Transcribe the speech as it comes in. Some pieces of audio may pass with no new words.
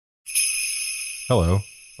Hello,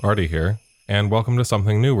 Artie here, and welcome to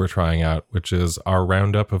something new we're trying out, which is our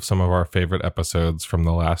roundup of some of our favorite episodes from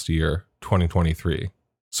the last year, 2023.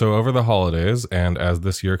 So over the holidays, and as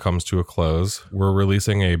this year comes to a close, we're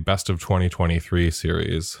releasing a Best of 2023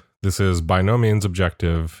 series. This is by no means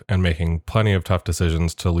objective and making plenty of tough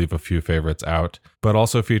decisions to leave a few favorites out, but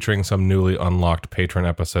also featuring some newly unlocked patron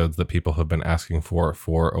episodes that people have been asking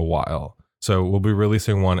for a while. So we'll be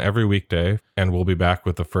releasing one every weekday, and we'll be back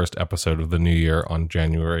with the first episode of the new year on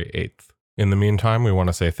January 8th. In the meantime, we want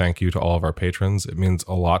to say thank you to all of our patrons. It means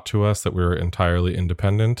a lot to us that we're entirely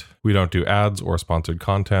independent. We don't do ads or sponsored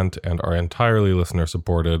content and are entirely listener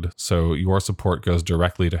supported, so your support goes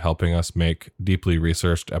directly to helping us make deeply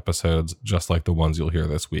researched episodes just like the ones you'll hear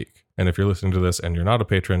this week. And if you're listening to this and you're not a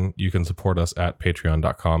patron, you can support us at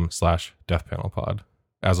patreon.com/deathpanelpod.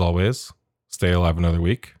 As always, stay alive another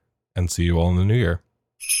week, and see you all in the new year.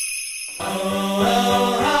 Ozempic,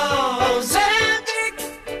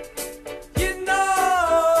 you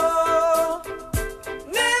know,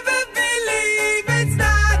 never believe it's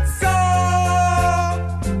not so.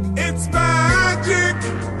 It's magic,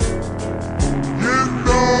 you know.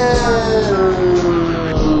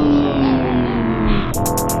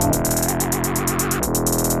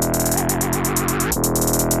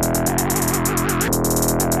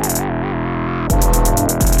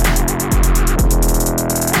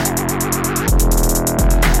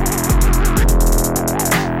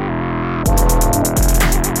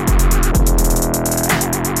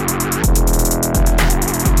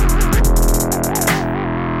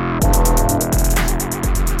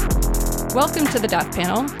 Welcome to the Death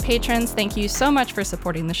Panel. Patrons, thank you so much for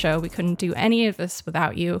supporting the show. We couldn't do any of this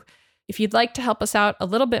without you. If you'd like to help us out a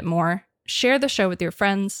little bit more, share the show with your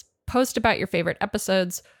friends, post about your favorite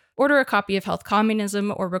episodes, order a copy of Health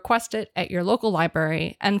Communism or request it at your local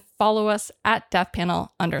library, and follow us at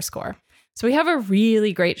deathpanel_. So we have a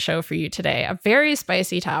really great show for you today, a very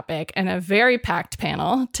spicy topic and a very packed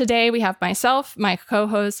panel. Today we have myself, my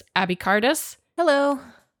co-host Abby Cardis. Hello.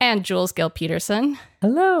 And Jules Gill-Peterson.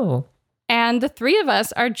 Hello. And the three of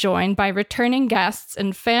us are joined by returning guests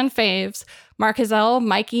and fan faves, Marquisele,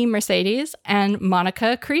 Mikey Mercedes, and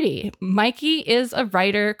Monica Kriete. Mikey is a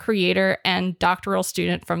writer, creator, and doctoral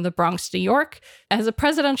student from the Bronx, New York. As a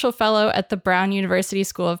presidential fellow at the Brown University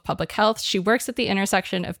School of Public Health, she works at the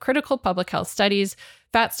intersection of critical public health studies,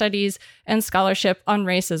 fat studies, and scholarship on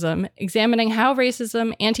racism, examining how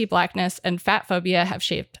racism, anti-Blackness, and fat phobia have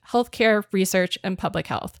shaped healthcare, research, and public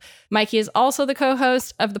health. Mikey is also the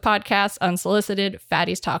co-host of the podcast Unsolicited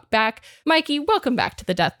Fatties Talk Back. Mikey, welcome back to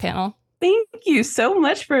the Death Panel. Thank you so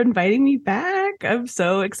much for inviting me back. I'm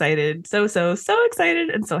so excited. So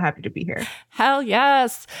excited and so happy to be here. Hell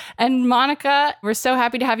yes. And Monica, we're so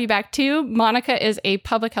happy to have you back too. Monica is a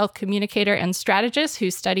public health communicator and strategist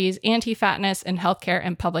who studies anti-fatness in healthcare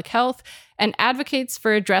and public health and advocates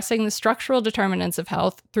for addressing the structural determinants of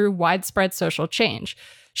health through widespread social change.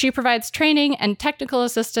 She provides training and technical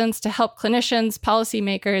assistance to help clinicians,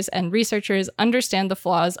 policymakers, and researchers understand the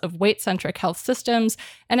flaws of weight-centric health systems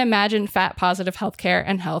and imagine fat-positive healthcare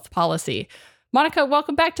and health policy. Monica,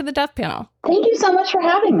 welcome back to the Death Panel. Thank you so much for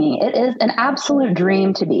having me. It is an absolute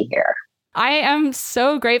dream to be here. I am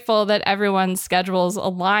so grateful that everyone's schedules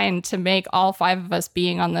aligned to make all five of us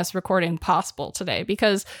being on this recording possible today,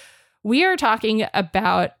 because we are talking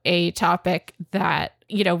about a topic that,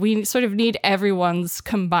 we sort of need everyone's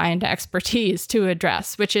combined expertise to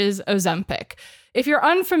address, which is Ozempic. If you're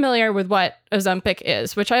unfamiliar with what Ozempic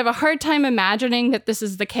is, which I have a hard time imagining that this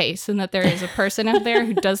is the case and that there is a person out there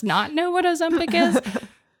who does not know what Ozempic is,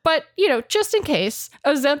 but, just in case,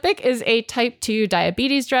 Ozempic is a type 2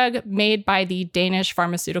 diabetes drug made by the Danish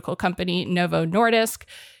pharmaceutical company Novo Nordisk.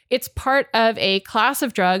 It's part of a class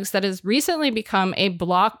of drugs that has recently become a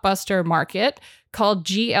blockbuster market called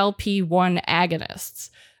GLP-1 agonists.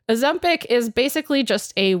 Ozempic is basically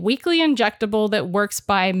just a weekly injectable that works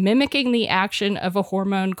by mimicking the action of a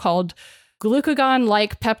hormone called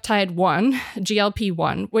glucagon-like peptide 1,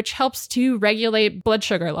 GLP-1, which helps to regulate blood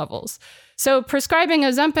sugar levels. So prescribing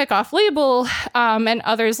Ozempic off-label and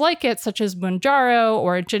others like it, such as Mounjaro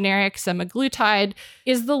or generic semaglutide,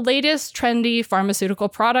 is the latest trendy pharmaceutical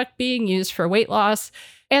product being used for weight loss.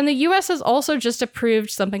 And the US has also just approved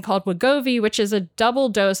something called Wegovy, which is a double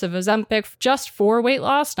dose of Ozempic just for weight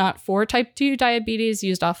loss, not for type 2 diabetes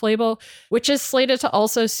used off-label, which is slated to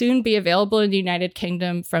also soon be available in the United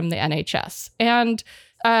Kingdom from the NHS. And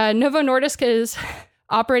Novo Nordisk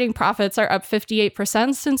operating profits are up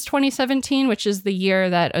 58% since 2017, which is the year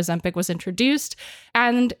that Ozempic was introduced.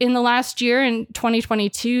 And in the last year, in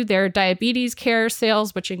 2022, their diabetes care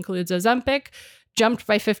sales, which includes Ozempic, jumped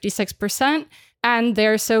by 56%. And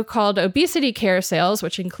their so-called obesity care sales,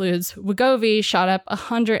 which includes Wegovy, shot up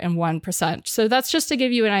 101%. So that's just to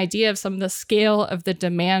give you an idea of some of the scale of the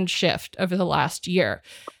demand shift over the last year.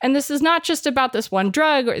 And this is not just about this one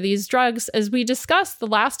drug or these drugs. As we discussed the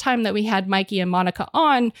last time that we had Mikey and Monica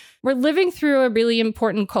on, we're living through a really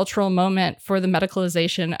important cultural moment for the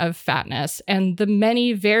medicalization of fatness. And the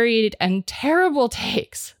many varied and terrible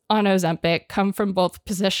takes on Ozempic come from both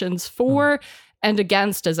positions for and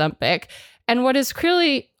against Ozempic. And what is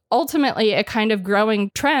clearly ultimately a kind of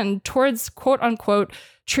growing trend towards, quote unquote,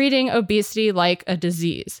 treating obesity like a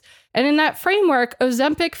disease. And in that framework,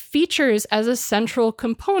 Ozempic features as a central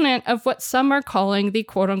component of what some are calling the,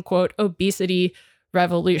 quote unquote, obesity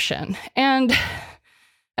revolution. And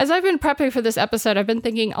as I've been prepping for this episode, I've been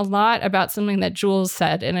thinking a lot about something that Jules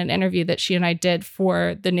said in an interview that she and I did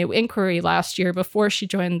for The New Inquiry last year before she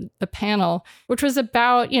joined the panel, which was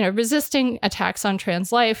about, resisting attacks on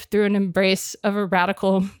trans life through an embrace of a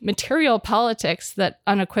radical material politics that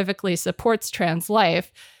unequivocally supports trans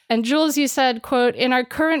life. And Jules, you said, quote, "In our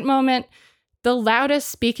current moment, the loudest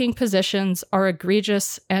speaking positions are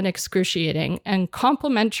egregious and excruciating and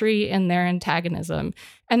complementary in their antagonism."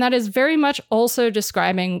 And that is very much also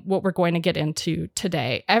describing what we're going to get into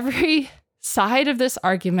today. Every side of this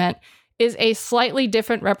argument is a slightly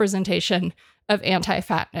different representation of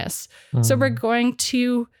anti-fatness. So we're going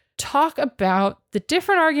to talk about the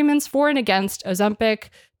different arguments for and against Ozempic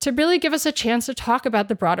to really give us a chance to talk about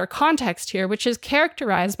the broader context here, which is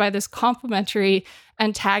characterized by this complementary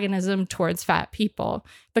antagonism towards fat people.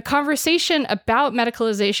 The conversation about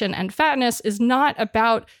medicalization and fatness is not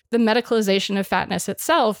about the medicalization of fatness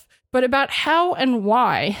itself, but about how and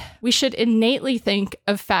why we should innately think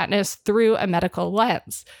of fatness through a medical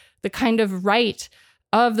lens, the kind of right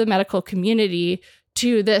of the medical community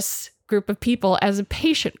to this group of people as a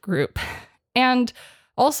patient group. And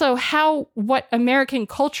also how what American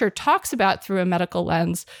culture talks about through a medical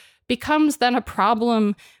lens becomes then a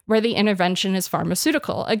problem where the intervention is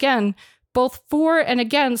pharmaceutical. Again, both for and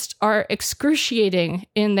against are excruciating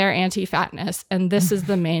in their anti-fatness, and this is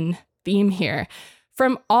the main theme here.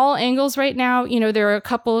 From all angles right now, there are a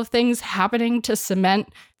couple of things happening to cement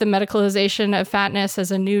the medicalization of fatness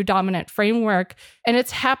as a new dominant framework, and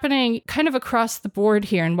it's happening kind of across the board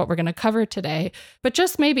here in what we're going to cover today. But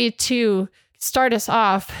just maybe to start us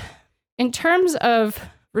off, in terms of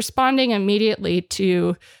responding immediately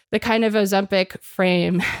to the kind of Ozempic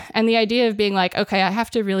frame and the idea of being like, okay, I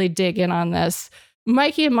have to really dig in on this.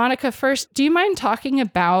 Mikey and Monica, first, do you mind talking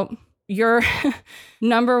about your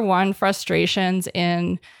number one frustrations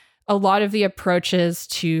in a lot of the approaches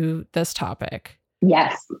to this topic?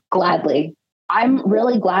 Yes, gladly. I'm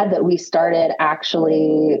really glad that we started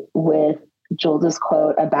actually with Jules's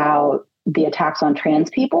quote about the attacks on trans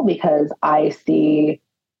people, because I see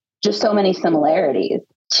just so many similarities.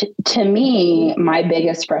 To me, my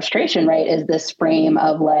biggest frustration, right, is this frame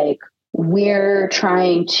of like, we're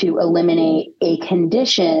trying to eliminate a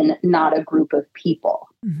condition, not a group of people.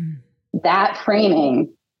 Mm-hmm. That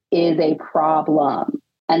framing is a problem.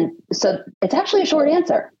 And so it's actually a short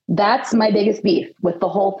answer. That's my biggest beef with the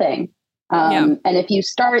whole thing. And if you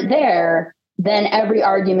start there, then every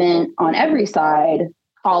argument on every side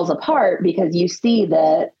falls apart, because you see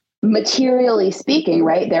that materially speaking,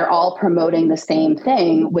 right, they're all promoting the same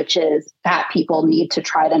thing, which is fat people need to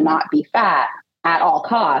try to not be fat at all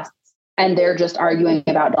costs. And they're just arguing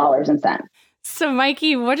about dollars and cents. So,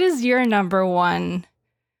 Mikey, what is your number one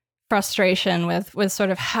frustration with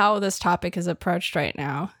sort of how this topic is approached right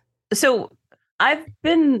now? So I've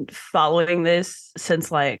been following this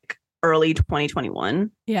since like early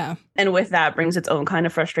 2021. Yeah. And with that brings its own kind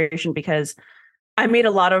of frustration, because I made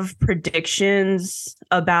a lot of predictions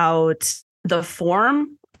about the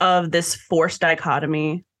form of this forced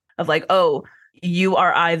dichotomy of like, oh, you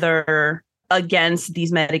are either against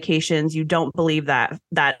these medications, you don't believe that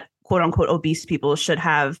quote unquote obese people should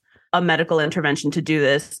have a medical intervention to do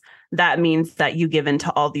this. That means that you give in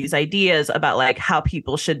to all these ideas about like how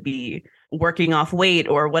people should be working off weight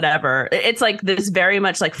or whatever. It's like this very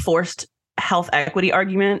much like forced health equity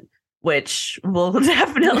argument, which we'll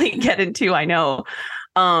definitely get into, I know.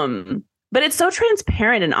 But it's so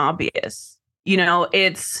transparent and obvious.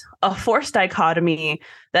 It's a forced dichotomy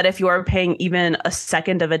that if you are paying even a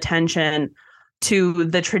second of attention to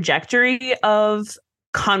the trajectory of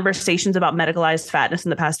conversations about medicalized fatness in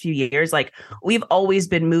the past few years, like we've always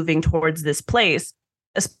been moving towards this place,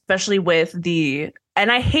 especially with and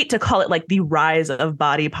I hate to call it like the rise of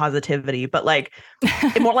body positivity, but like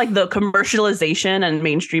more like the commercialization and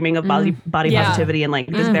mainstreaming of body positivity in like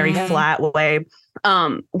this very flat way.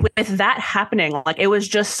 With that happening, like it was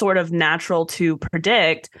just sort of natural to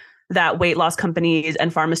predict that weight loss companies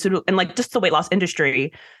and pharmaceutical and like just the weight loss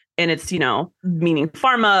industry and it's, meaning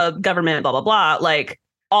pharma, government, blah, blah, blah, like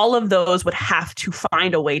all of those would have to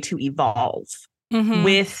find a way to evolve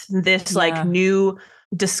with this like new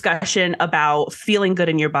discussion about feeling good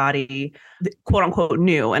in your body, quote unquote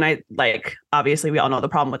new. And I like, obviously we all know the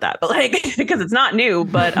problem with that, but like, because it's not new,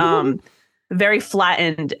 but very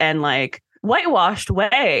flattened and like whitewashed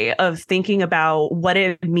way of thinking about what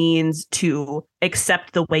it means to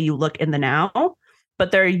accept the way you look in the now.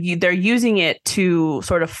 But they're using it to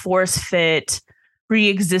sort of force fit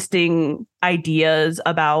pre-existing ideas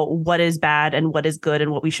about what is bad and what is good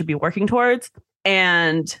and what we should be working towards.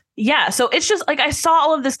 And yeah, so it's just like I saw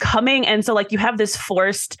all of this coming. And so like you have this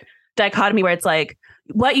forced dichotomy where it's like,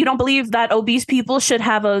 what, you don't believe that obese people should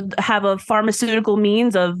have a pharmaceutical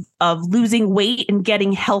means of losing weight and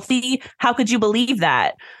getting healthy? How could you believe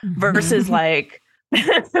that? Versus like, which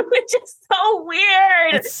is so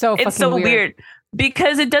weird. It's so weird.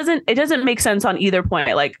 Because it doesn't make sense on either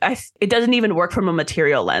point. Like it doesn't even work from a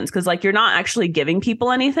material lens because like you're not actually giving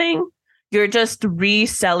people anything. You're just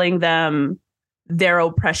reselling them their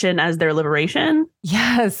oppression as their liberation.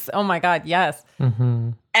 Yes. Oh my God. Yes.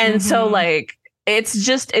 And so like it's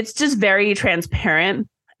just very transparent.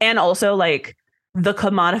 And also like the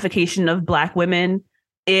commodification of Black women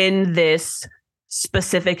in this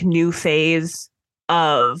specific new phase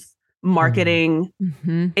of marketing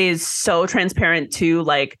is so transparent to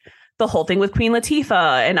like the whole thing with Queen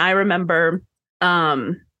Latifah. And I remember,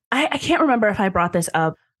 I can't remember if I brought this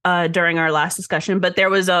up during our last discussion, but there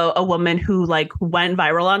was a woman who like went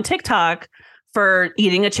viral on TikTok for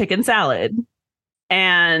eating a chicken salad.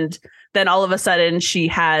 And then all of a sudden she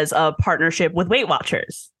has a partnership with Weight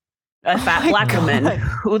Watchers, a fat Black woman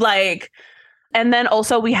who like, and then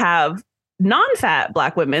also we have non-fat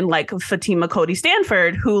Black women like Fatima Cody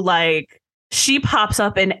Stanford, who like she pops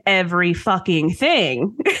up in every fucking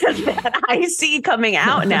thing that I see coming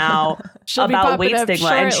out now about weight stigma.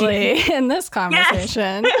 And she in this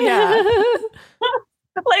conversation.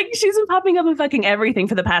 Like she's been popping up in fucking everything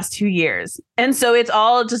for the past 2 years. And so it's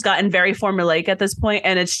all just gotten very formulaic at this point.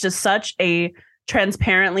 And it's just such a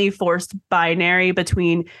transparently forced binary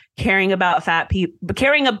between caring about fat people,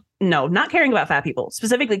 not caring about fat people,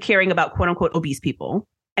 specifically caring about quote unquote obese people.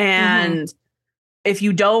 And if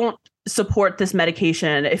you don't support this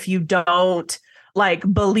medication, if you don't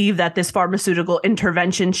like believe that this pharmaceutical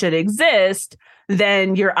intervention should exist,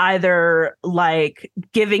 then you're either like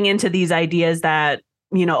giving into these ideas that,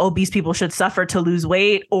 obese people should suffer to lose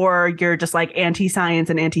weight, or you're just like anti-science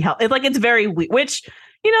and anti-health. It's very which,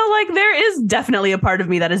 like there is definitely a part of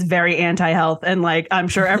me that is very anti-health. And like, I'm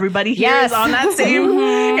sure everybody here is on that same,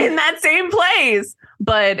 in that same place.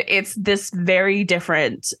 But it's this very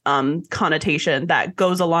different connotation that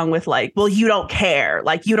goes along with like, well, you don't care,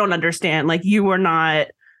 like you don't understand, like you were not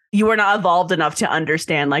evolved enough to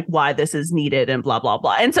understand like why this is needed and blah, blah,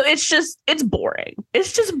 blah. And so it's boring.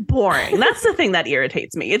 It's just boring. That's the thing that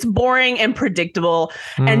irritates me. It's boring and predictable.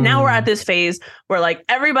 And now we're at this phase where like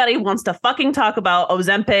everybody wants to fucking talk about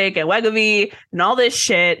Ozempic and Wegovy and all this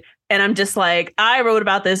shit. And I'm just like, I wrote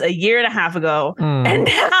about this 1.5 years ago. And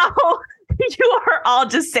now you are all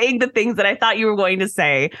just saying the things that I thought you were going to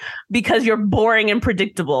say because you're boring and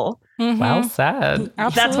predictable. Well said.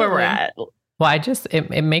 Absolutely. That's where we're at. Well,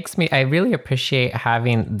 it makes me, I really appreciate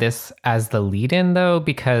having this as the lead in though,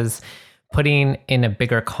 because putting in a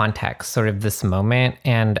bigger context, sort of this moment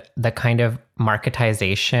and the kind of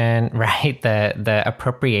marketization, right? The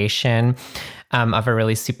appropriation of a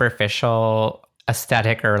really superficial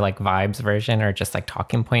aesthetic or like vibes version or just like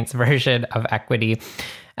talking points version of equity.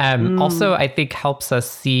 Also, I think helps us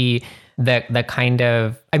see the kind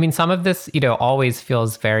of, I mean, some of this, always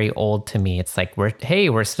feels very old to me. It's like,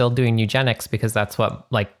 we're still doing eugenics because that's what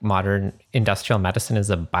like modern industrial medicine is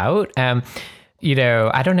about. I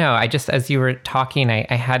don't know. I just, as you were talking,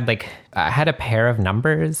 I had a pair of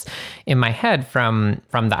numbers in my head from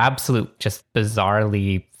the absolute just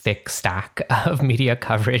bizarrely thick stack of media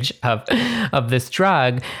coverage of this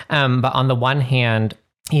drug. But on the one hand,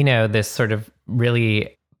 this sort of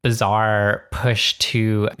really bizarre push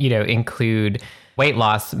to, include weight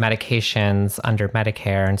loss medications under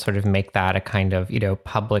Medicare and sort of make that a kind of,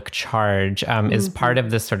 public charge is part of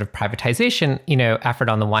this sort of privatization, effort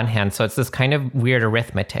on the one hand. So it's this kind of weird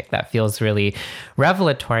arithmetic that feels really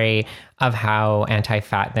revelatory of how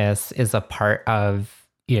anti-fatness is a part of,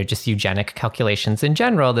 just eugenic calculations in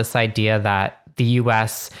general. This idea that the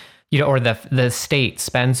US or the state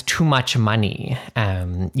spends too much money,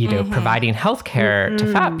 providing healthcare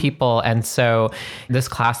to fat people. And so this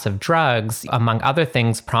class of drugs, among other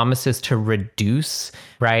things, promises to reduce,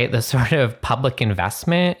 right, the sort of public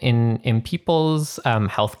investment in people's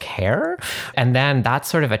healthcare. And then that's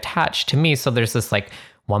sort of attached to me. So there's this like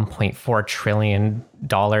 $1.4 trillion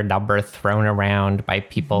number thrown around by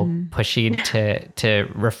people pushing to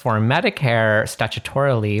reform Medicare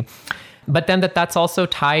statutorily. But then that's also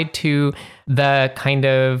tied to the kind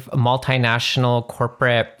of multinational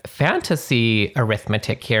corporate fantasy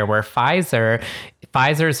arithmetic here, where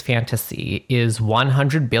Pfizer's fantasy is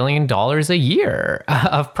 $100 billion a year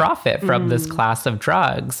of profit from this class of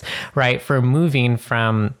drugs, right? For moving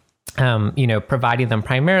from providing them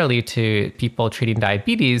primarily to people treating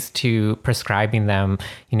diabetes to prescribing them,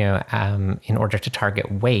 in order to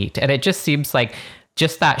target weight. And it just seems like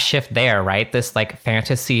just that shift there, right? This like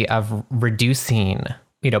fantasy of reducing,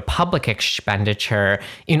 public expenditure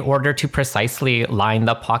in order to precisely line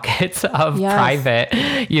the pockets of private,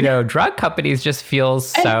 drug companies just feels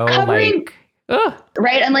so like, ugh.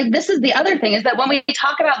 Right. And like, this is the other thing, is that when we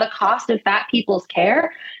talk about the cost of fat people's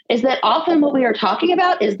care, is that often what we are talking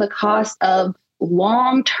about is the cost of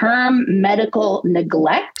long-term medical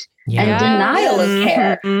neglect and denial of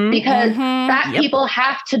care, because fat people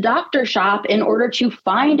have to doctor shop in order to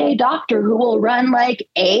find a doctor who will run like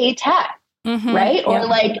a test, right? Or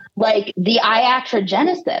like the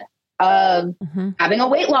iatrogenesis of having a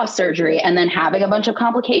weight loss surgery and then having a bunch of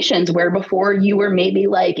complications where before you were maybe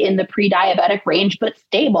like in the pre-diabetic range, but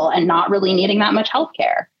stable and not really needing that much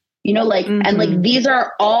healthcare. And like, these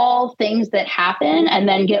are all things that happen and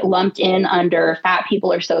then get lumped in under fat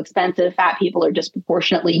people are so expensive. Fat people are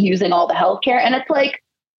disproportionately using all the healthcare. And it's like,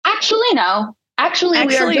 actually, no. Actually,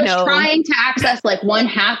 we are just trying to access like one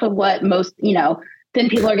half of what most, thin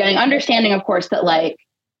people are getting. Understanding, of course, that like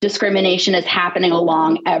discrimination is happening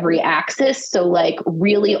along every axis. So like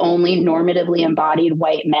really only normatively embodied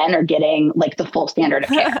white men are getting like the full standard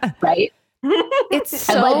of care, right? It's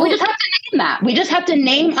so... And like, we just have to name that. We just have to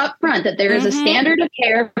name up front that there is a standard of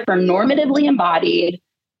care for normatively embodied,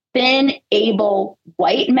 thin, able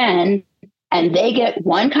white men, and they get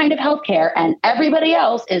one kind of healthcare, and everybody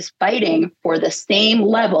else is fighting for the same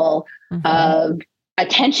level of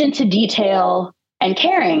attention to detail and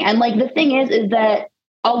caring. And like, the thing is that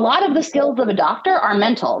a lot of the skills of a doctor are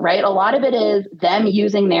mental, right? A lot of it is them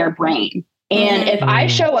using their brain. And if I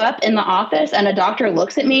show up in the office and a doctor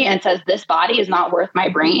looks at me and says, this body is not worth my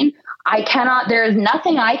brain, there is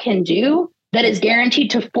nothing I can do that is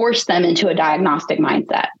guaranteed to force them into a diagnostic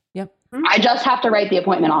mindset. Yep. I just have to write the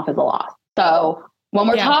appointment off as a loss. So when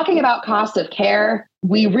we're talking about cost of care,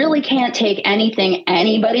 we really can't take anything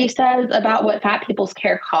anybody says about what fat people's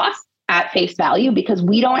care costs at face value, because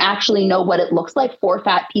we don't actually know what it looks like for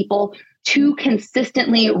fat people to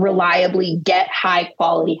consistently, reliably get high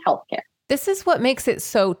quality healthcare. This is what makes it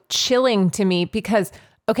so chilling to me, because,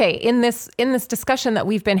 okay, in this discussion that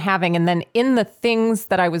we've been having, and then in the things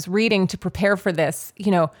that I was reading to prepare for this,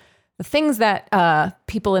 the things that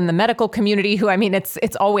people in the medical community who, I mean,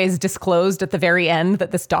 it's always disclosed at the very end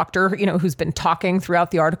that this doctor, who's been talking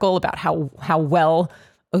throughout the article about how well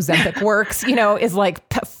Ozempic works, is like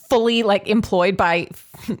fully like employed by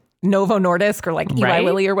Novo Nordisk or like Eli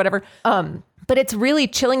Lilly or whatever. But it's really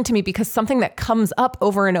chilling to me, because something that comes up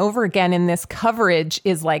over and over again in this coverage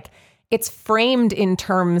is like, it's framed in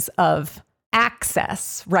terms of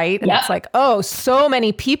access, right? And it's like, oh, so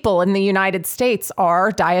many people in the United States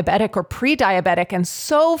are diabetic or pre-diabetic, and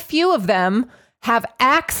so few of them have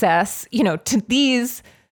access, to these,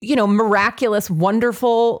 miraculous,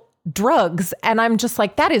 wonderful drugs. And I'm just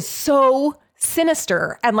like, that is so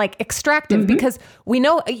sinister and like extractive, because we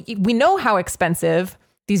know how expensive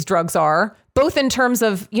these drugs are, both in terms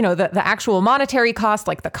of, the actual monetary cost,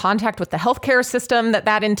 like the contact with the healthcare system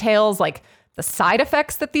that entails, like the side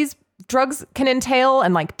effects that these drugs can entail,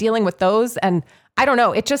 and like dealing with those. And I don't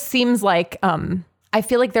know, it just seems like, I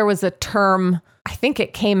feel like there was a term, I think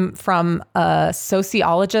it came from a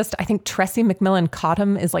sociologist. I think Tressie McMillan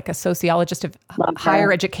Cottom is like a sociologist of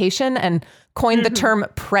higher education, and coined the term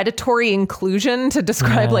predatory inclusion to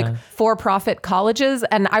describe like for-profit colleges.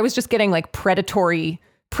 And I was just getting like predatory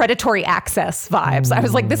access vibes. I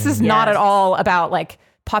was like, this is not at all about like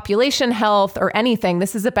population health or anything.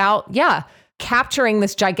 This is about, capturing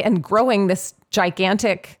this and growing this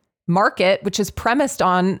gigantic market, which is premised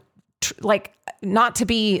on like, not to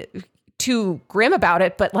be too grim about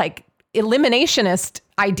it, but like eliminationist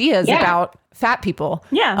ideas about fat people.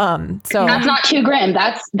 Yeah. So That's not too grim.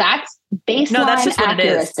 That's baseline No, that's just what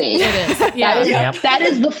accuracy. It is. Yeah. That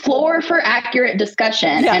is the floor for accurate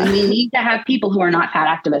discussion. Yeah. And we need to have people who are not fat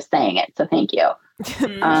activists saying it. So thank you.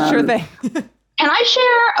 sure thing. Can I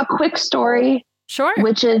share a quick story? Sure.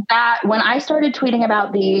 Which is that when I started tweeting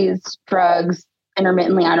about these drugs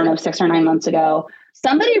intermittently, I don't know, 6 or 9 months ago,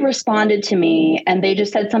 somebody responded to me and they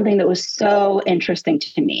just said something that was so interesting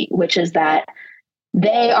to me, which is that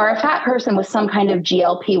they are a fat person with some kind of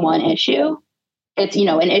GLP-1 issue. It's,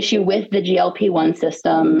 an issue with the GLP-1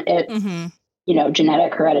 system. It's,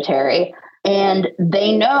 genetic, hereditary. And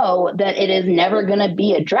they know that it is never going to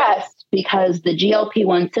be addressed because the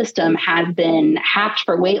GLP-1 system has been hacked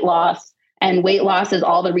for weight loss, and weight loss is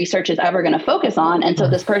all the research is ever going to focus on. And so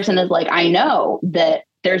this person is like, I know that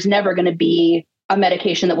there's never going to be a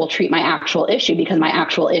medication that will treat my actual issue because my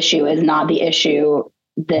actual issue is not the issue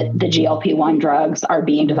that the GLP-1 drugs are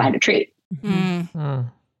being designed to treat. Well,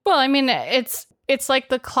 I mean, it's like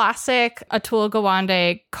the classic Atul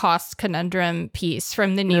Gawande cost conundrum piece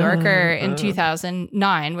from the New Yorker in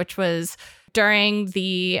 2009, which was during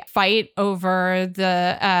the fight over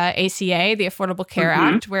the ACA, the Affordable Care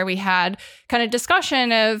Act, where we had kind of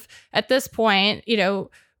discussion of, at this point,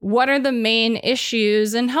 what are the main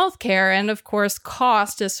issues in healthcare? And of course,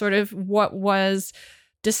 cost is sort of what was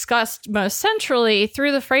discussed most centrally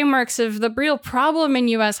through the frameworks of the real problem in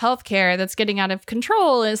US healthcare that's getting out of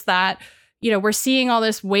control is that, we're seeing all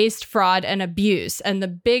this waste, fraud, and abuse. And the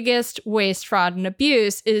biggest waste, fraud, and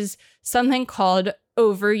abuse is something called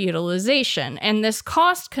overutilization. And this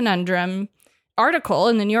cost conundrum article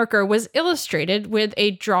in the New Yorker was illustrated with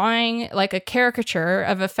a drawing, like a caricature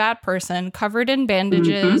of a fat person covered in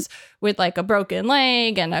bandages with like a broken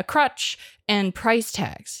leg and a crutch and price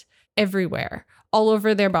tags everywhere, all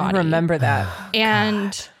over their body. I remember that.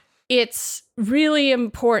 And it's really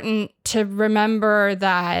important to remember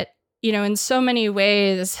that, in so many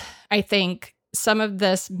ways, I think some of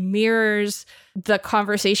this mirrors the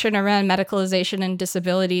conversation around medicalization and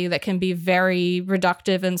disability that can be very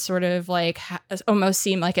reductive and sort of like almost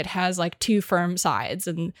seem like it has like two firm sides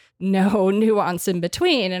and no nuance in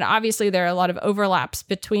between. And obviously there are a lot of overlaps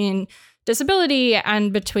between disability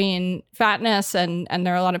and between fatness, and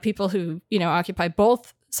there are a lot of people who, occupy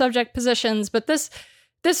both subject positions. But this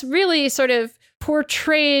really sort of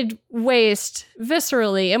portrayed waste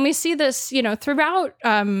viscerally. And we see this, throughout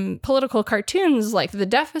political cartoons, like the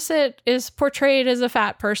deficit is portrayed as a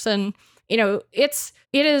fat person. It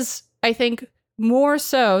is, I think, more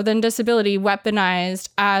so than disability weaponized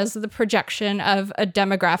as the projection of a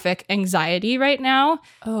demographic anxiety right now.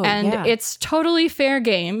 It's totally fair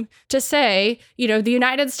game to say, the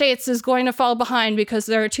United States is going to fall behind because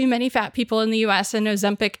there are too many fat people in the US and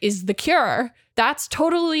Ozempic is the cure. That's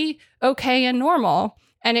totally okay and normal.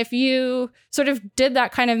 And if you sort of did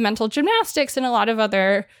that kind of mental gymnastics in a lot of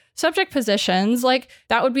other subject positions, like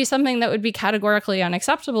that would be something that would be categorically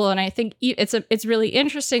unacceptable. And I think it's really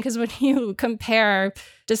interesting because when you compare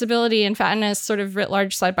disability and fatness sort of writ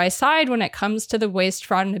large side by side when it comes to the waste,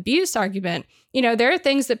 fraud, and abuse argument, there are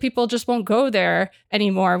things that people just won't go there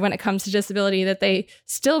anymore when it comes to disability that they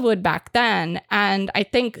still would back then. And I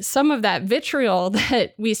think some of that vitriol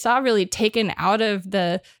that we saw really taken out of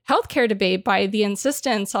the healthcare debate by the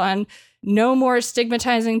insistence on no more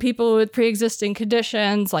stigmatizing people with pre-existing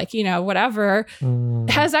conditions, like, whatever,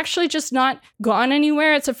 has actually just not gone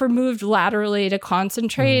anywhere. It's moved laterally to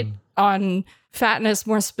concentrate on fatness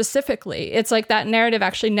more specifically. It's like that narrative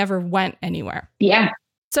actually never went anywhere. Yeah.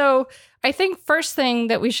 So I think first thing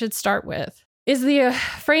that we should start with is the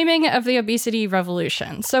framing of the obesity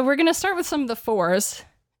revolution. So we're going to start with some of the fors,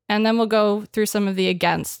 and then we'll go through some of the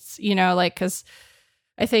againsts, because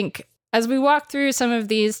I think as we walk through some of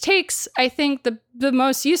these takes, I think the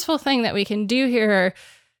most useful thing that we can do here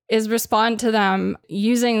is respond to them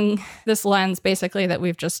using this lens, basically, that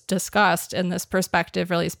we've just discussed, and this perspective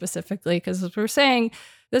really specifically, because as we're saying,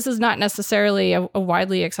 this is not necessarily a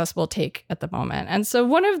widely accessible take at the moment. And so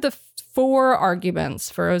one of the 4 arguments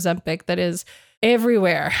for Ozempic that is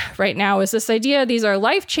everywhere right now is this idea these are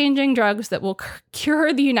life-changing drugs that will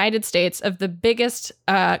cure the United States of the biggest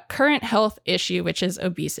current health issue, which is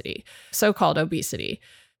obesity, so-called obesity.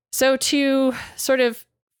 So to sort of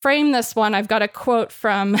frame this one, I've got a quote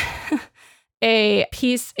from a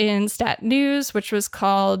piece in Stat News, which was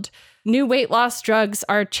called New weight loss drugs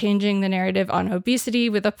are changing the narrative on obesity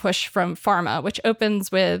with a push from pharma, which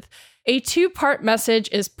opens with a two-part message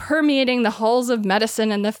is permeating the halls of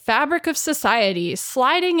medicine and the fabric of society,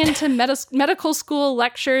 sliding into medical school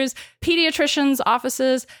lectures, pediatricians'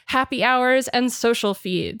 offices, happy hours, and social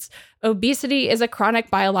feeds. Obesity is a chronic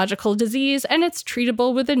biological disease, and it's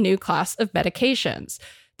treatable with a new class of medications.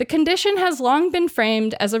 The condition has long been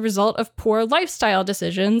framed as a result of poor lifestyle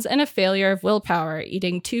decisions and a failure of willpower,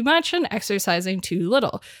 eating too much and exercising too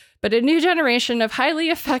little. But a new generation of highly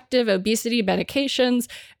effective obesity medications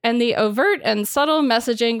and the overt and subtle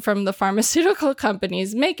messaging from the pharmaceutical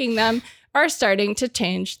companies making them are starting to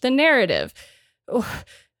change the narrative. Oh,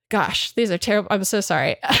 gosh, these are terrible. I'm so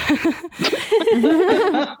sorry. History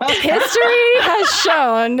has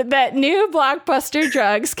shown that new blockbuster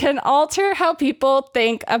drugs can alter how people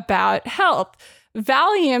think about health.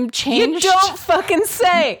 Valium changed... You don't fucking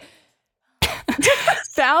say!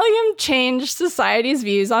 Valium changed society's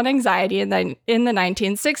views on anxiety in the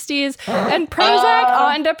 1960s and Prozac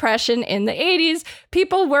on depression in the 80s.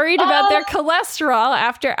 People worried about their cholesterol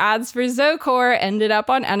after ads for Zocor ended up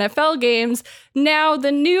on NFL games. Now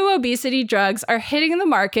the new obesity drugs are hitting the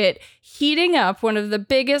market, heating up one of the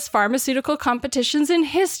biggest pharmaceutical competitions in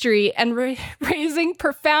history and raising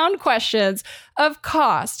profound questions of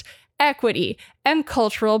cost, equity, and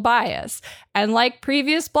cultural bias. And like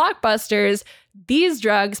previous blockbusters, these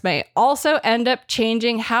drugs may also end up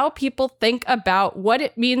changing how people think about what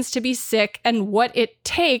it means to be sick and what it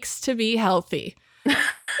takes to be healthy.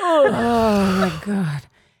 Oh my God.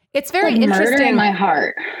 It's very like interesting. Murder in my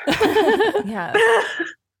heart. Yeah.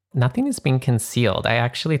 Nothing is being concealed. I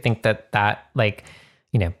actually think that like,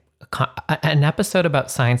 you know, an episode about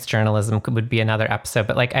science journalism would be another episode,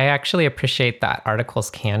 but like I actually appreciate that article's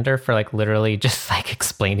candor for like literally just like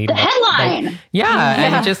explaining The headline. Like,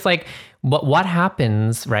 yeah, and just like what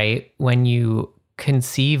happens, right, when you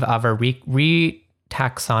conceive of or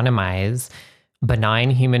re-taxonomize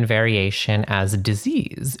benign human variation as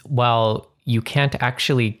disease. Well, you can't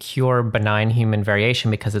actually cure benign human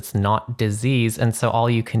variation because it's not disease, and so all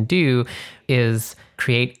you can do is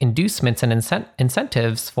create inducements and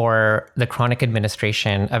incentives for the chronic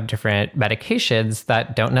administration of different medications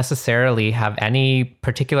that don't necessarily have any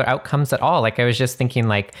particular outcomes at all. Like I was just thinking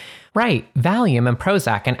like, right, Valium and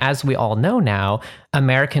Prozac. And as we all know now,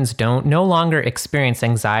 Americans no longer experience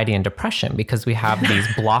anxiety and depression because we have these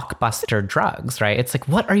blockbuster drugs, right? It's like,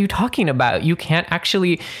 what are you talking about? You can't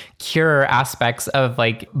actually cure aspects of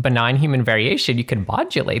like benign human variation. You can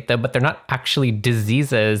modulate them, but they're not actually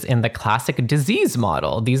diseases in the classic disease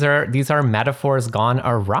model. These are metaphors gone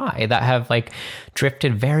awry that have like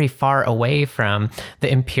drifted very far away from the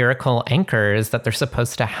empirical anchors that they're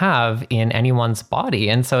supposed to have in anyone's body.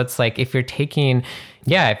 And so it's like if you're taking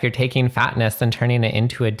fatness and turning it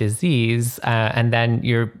into a disease, and then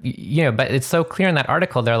but it's so clear in that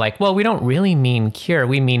article, they're like, well, we don't really mean cure.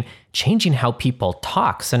 We mean changing how people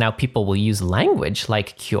talk. So now people will use language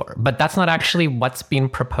like cure, but that's not actually what's being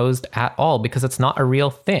proposed at all because it's not a real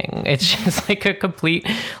thing. It's just like a complete,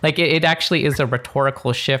 like it actually is a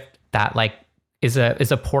rhetorical shift that like is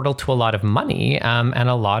a portal to a lot of money and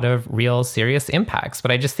a lot of real serious impacts.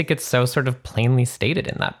 But I just think it's so sort of plainly stated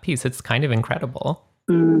in that piece. It's kind of incredible.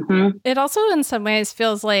 Mm-hmm. It also in some ways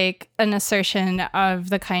feels like an assertion of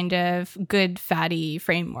the kind of good fatty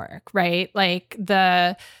framework, right? Like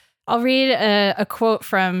I'll read a quote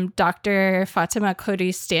from Dr. Fatima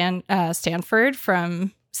Cody Stanford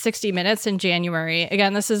from 60 Minutes in January.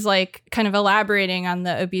 Again, this is like kind of elaborating on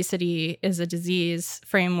the obesity is a disease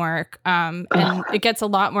framework. And it gets a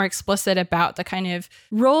lot more explicit about the kind of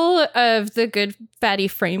role of the good fatty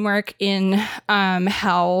framework in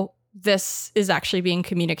how this is actually being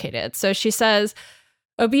communicated. So she says,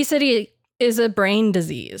 obesity is a brain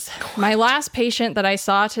disease. My last patient that I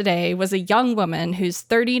saw today was a young woman who's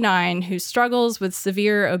 39 who struggles with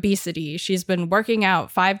severe obesity. She's been working out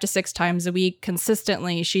 5 to 6 times a week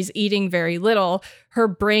consistently. She's eating very little. Her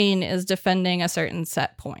brain is defending a certain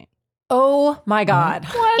set point. Oh my God.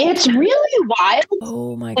 What? It's really wild.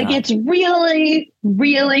 Oh my God. Like it's really,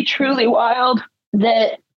 really, truly wild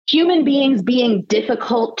that human beings being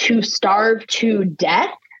difficult to starve to death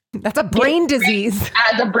That's a brain disease.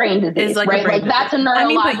 as a brain disease, It's like a right? brain Like that's a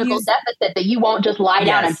neurological deficit that you won't just lie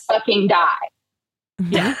down and Yes. fucking die,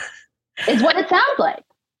 Yeah. is what it sounds like.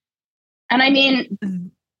 And I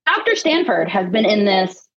mean, Dr. Stanford has been in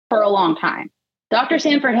this for a long time. Dr.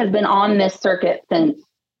 Stanford has been on this circuit since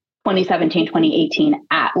 2017, 2018,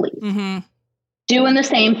 at least. Mm-hmm. Doing the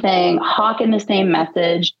same thing, hawking the same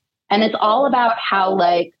message. And it's all about how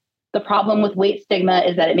like the problem with weight stigma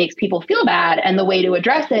is that it makes people feel bad. And the way to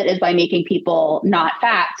address it is by making people not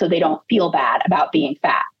fat so they don't feel bad about being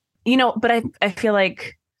fat. But I feel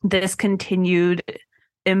like this continued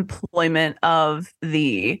employment of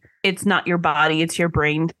the it's not your body, it's your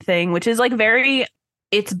brain thing, which is like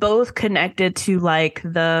it's both connected to like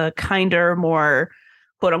the kinder, more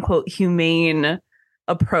quote unquote humane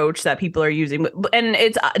approach that people are using. And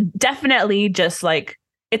it's definitely just like,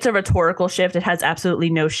 it's a rhetorical shift. It has absolutely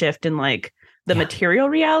no shift in like the material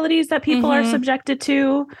realities that people are subjected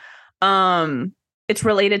to. It's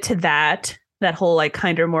related to that whole like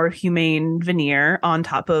kinder, more humane veneer on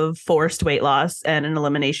top of forced weight loss and an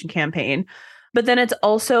elimination campaign. But then it's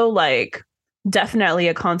also like definitely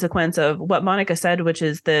a consequence of what Monica said, which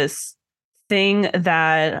is this thing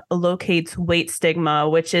that locates weight stigma,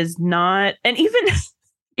 which is not, and even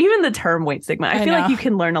the term weight stigma, I feel like you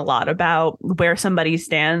can learn a lot about where somebody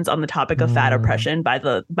stands on the topic of fat oppression by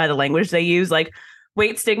the language they use. Like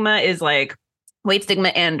weight stigma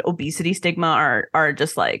and obesity stigma are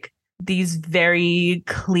just like these very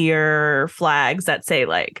clear flags that say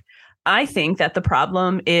like, I think that the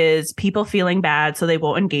problem is people feeling bad so they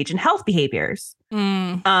won't engage in health behaviors.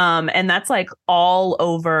 And that's like all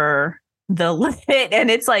over the lit. And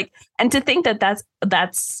it's like, and to think that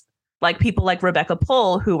that's like people like Rebecca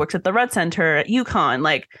Pull, who works at the Rudd Center at UConn,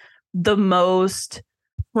 like the most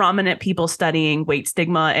prominent people studying weight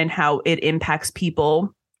stigma and how it impacts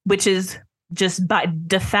people, which is just by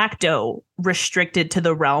de facto restricted to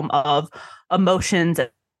the realm of emotions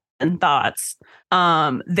and thoughts.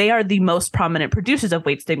 They are the most prominent producers of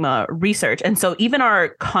weight stigma research. And so even our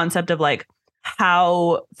concept of like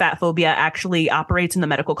how fat phobia actually operates in the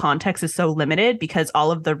medical context is so limited because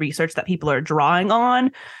all of the research that people are drawing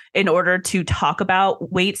on in order to talk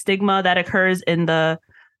about weight stigma that occurs in the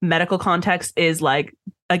medical context is like,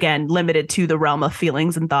 again, limited to the realm of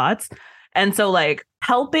feelings and thoughts. And so like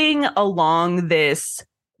helping along this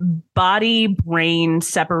body brain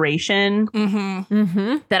separation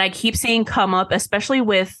that I keep seeing come up, especially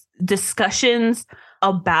with discussions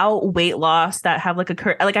about weight loss that have like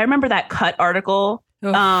occurred. Like I remember that Cut article.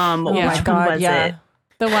 Which one was it?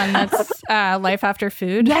 The one that's Life After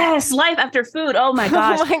Food. Yes, Life After Food. Oh my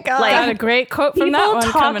gosh. Oh my God. Like, got a great quote from that one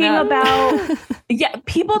talking coming up. about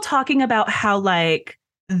people talking about how like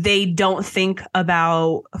they don't think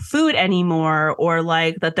about food anymore, or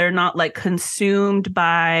like that they're not consumed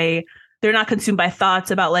by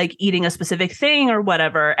thoughts about like eating a specific thing or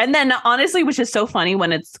whatever. And then honestly, which is so funny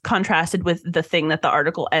when it's contrasted with the thing that the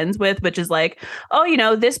article ends with, which is like,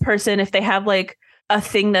 oh, this person, if they have like a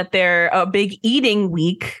thing that they're a big eating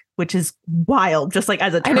week, which is wild, just like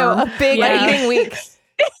as a term. I know, a big eating week.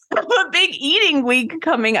 A big eating week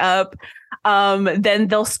coming up, then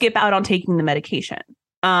they'll skip out on taking the medication.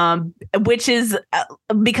 Which is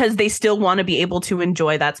because they still want to be able to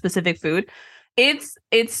enjoy that specific food. It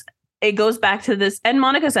goes back to this, and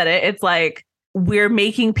Monica said it, it's like we're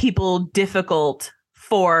making people difficult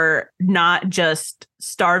for not just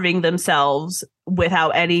starving themselves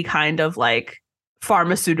without any kind of like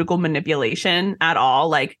pharmaceutical manipulation at all.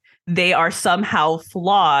 Like they are somehow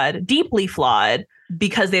flawed, deeply flawed,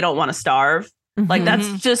 because they don't want to starve. Like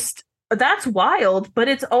that's wild, but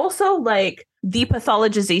it's also like the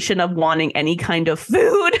pathologization of wanting any kind of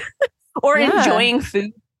food or enjoying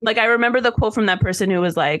food. Like I remember the quote from that person who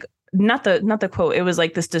was like, not the quote, it was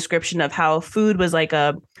like this description of how food was like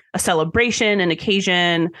a celebration, an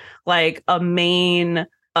occasion, like a main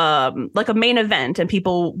event, and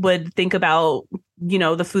people would think about,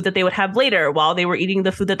 the food that they would have later while they were eating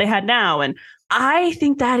the food that they had now. And I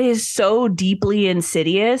think that is so deeply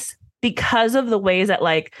insidious because of the ways that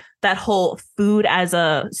like that whole food as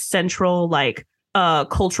a central like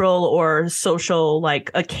cultural or social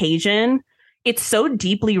like occasion, it's so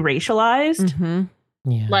deeply racialized.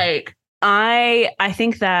 Like I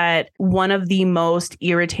think that one of the most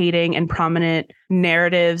irritating and prominent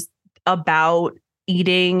narratives about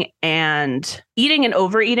eating and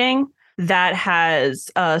overeating that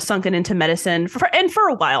has sunken into medicine for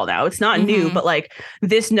a while now. It's not new, but like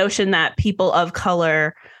this notion that people of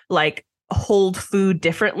color like hold food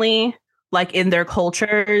differently, like in their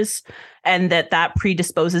cultures, and that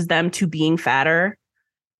predisposes them to being fatter.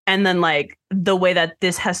 And then like the way that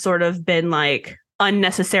this has sort of been like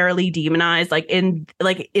unnecessarily demonized, like in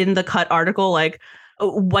the Cut article, like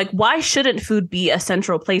why shouldn't food be a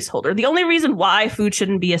central placeholder? The only reason why food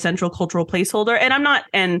shouldn't be a central cultural placeholder, and I'm not,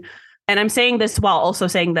 and I'm saying this while also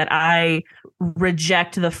saying that I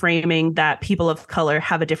reject the framing that people of color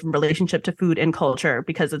have a different relationship to food and culture,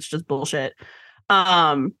 because it's just bullshit.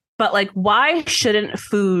 But like, why shouldn't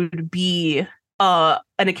food be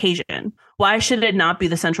an occasion? Why should it not be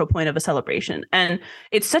the central point of a celebration? And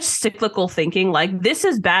it's such cyclical thinking. Like, this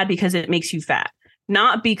is bad because it makes you fat,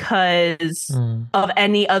 not because of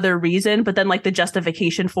any other reason. But then like the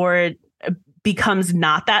justification for it becomes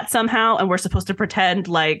not that somehow. And we're supposed to pretend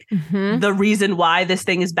like the reason why this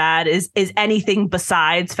thing is bad is anything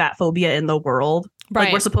besides fat phobia in the world. Right.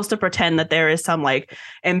 Like, we're supposed to pretend that there is some like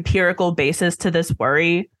empirical basis to this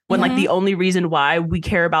worry, when like the only reason why we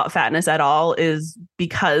care about fatness at all is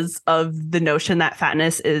because of the notion that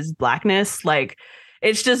fatness is blackness. Like,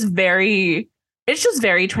 it's just very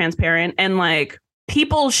transparent. And like,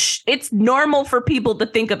 people, it's normal for people to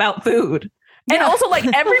think about food. And also, like,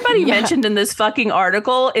 everybody mentioned in this fucking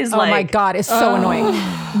article is like, oh my God, it's so annoying.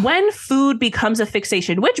 When food becomes a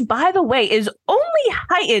fixation, which, by the way, is only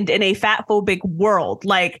heightened in a fat phobic world.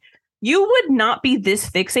 Like, you would not be this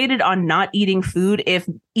fixated on not eating food if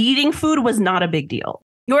eating food was not a big deal.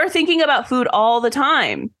 You're thinking about food all the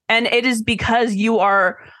time. And it is because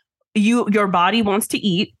your body wants to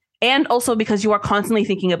eat, and also because you are constantly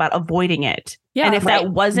thinking about avoiding it. Yeah, and if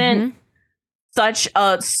that wasn't such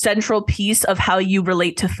a central piece of how you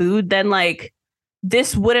relate to food, then like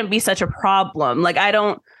this wouldn't be such a problem. Like,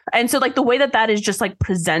 and so like the way that is just like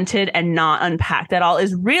presented and not unpacked at all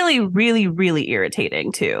is really, really, really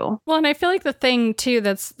irritating too. Well, and I feel like the thing too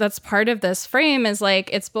that's part of this frame is like,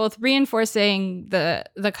 it's both reinforcing the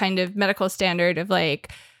kind of medical standard of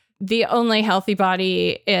like, the only healthy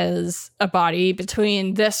body is a body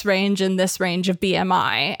between this range and this range of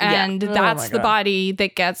BMI. And that's the body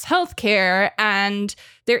that gets healthcare. And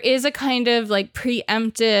there is a kind of like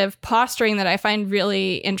preemptive posturing that I find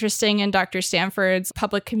really interesting in Dr. Stanford's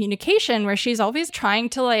public communication, where she's always trying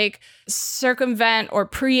to like circumvent or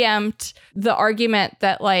preempt the argument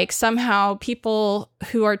that like somehow people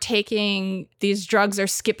who are taking these drugs are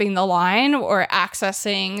skipping the line or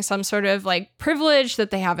accessing some sort of like privilege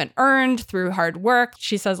that they haven't earned through hard work.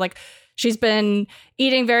 She says like, she's been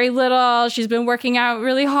eating very little. She's been working out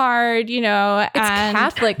really hard, you know. It's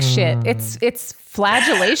Catholic shit. It's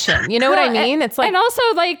flagellation. You know what I mean? It's like, and also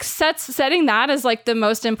like setting that as like the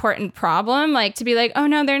most important problem, like to be like, oh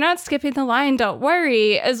no, they're not skipping the line. Don't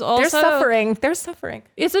worry. Is also They're suffering.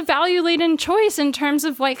 It's a value laden choice in terms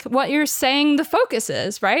of like what you're saying the focus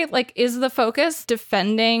is, right? Like, is the focus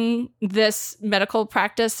defending this medical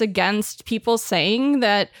practice against people saying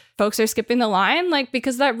that folks are skipping the line? Like,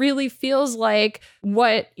 because that really feels like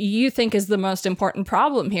what you think is the most important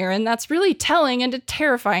problem here. And that's really telling in a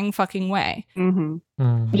terrifying fucking way.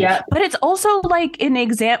 Yeah. But it's also like an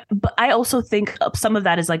example. But I also think some of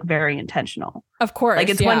that is like very intentional. Of course. Like,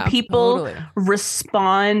 it's when people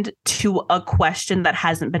respond to a question that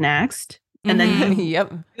hasn't been asked. And then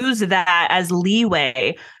use that as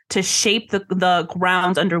leeway to shape the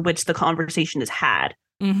grounds under which the conversation is had.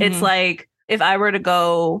 It's like, if I were to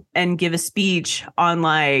go and give a speech on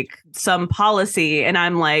like some policy and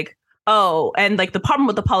I'm like, oh, and like the problem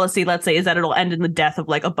with the policy, let's say, is that it'll end in the death of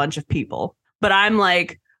like a bunch of people. But I'm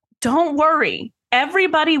like, don't worry.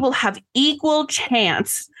 Everybody will have equal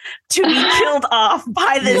chance to be killed off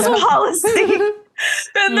by this policy.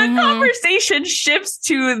 Then the conversation shifts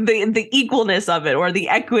to the equalness of it or the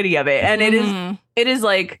equity of it. And it is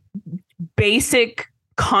like basic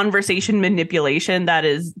conversation manipulation that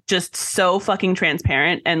is just so fucking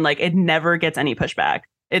transparent, and like it never gets any pushback.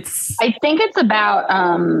 I think it's about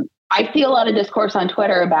I see a lot of discourse on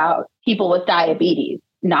Twitter about people with diabetes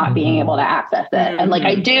not being able to access it. And like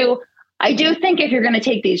I do think if you're going to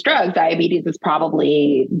take these drugs, diabetes is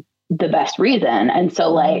probably the best reason. And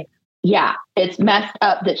so like, yeah, it's messed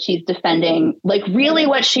up that she's defending, like really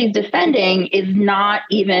what she's defending is not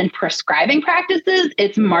even prescribing practices,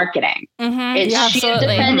 it's marketing. She's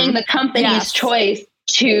defending the company's choice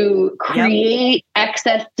to create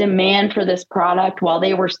excess demand for this product while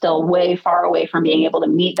they were still way far away from being able to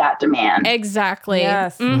meet that demand. Exactly.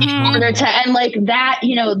 Yes. In order to, and like that,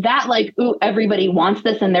 you know, that like, ooh, everybody wants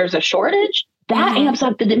this and there's a shortage. That amps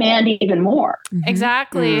up the demand even more.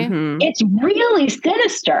 Exactly. It's really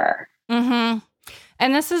sinister. And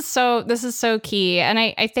this is so key. And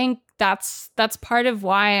I think that's part of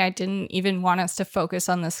why I didn't even want us to focus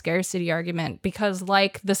on the scarcity argument, because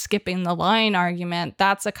like the skipping the line argument,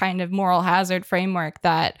 that's a kind of moral hazard framework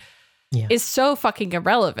that is so fucking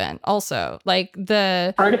irrelevant also. Like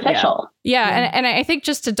the artificial. And I think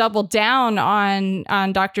just to double down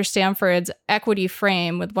on Dr. Stanford's equity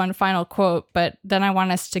frame with one final quote, but then I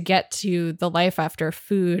want us to get to the life after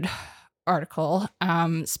food article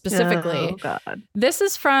specifically. Oh, God. This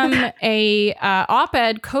is from a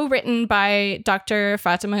op-ed co-written by Dr.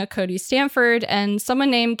 Fatima Cody Stanford and someone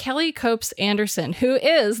named Kelly Copes Anderson, who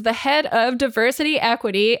is the head of diversity,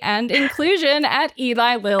 equity, and inclusion at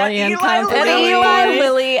Eli Lilly and Company. At Eli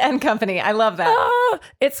Lilly and Company. I love that.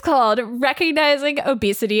 It's called Recognizing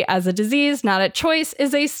Obesity as a Disease, Not a Choice,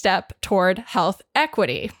 is a Step Toward Health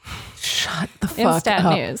Equity. Shut the fuck In Stat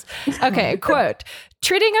up. News. Okay, quote,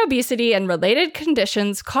 treating obesity and related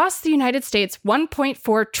conditions costs the United States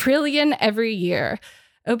 $1.4 trillion every year.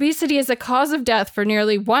 Obesity is a cause of death for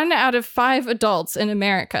nearly 1 out of 5 adults in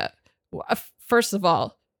America. First of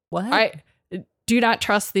all, What? I do not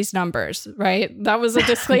trust these numbers, right? That was a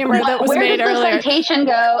disclaimer that was made Where does the earlier. citation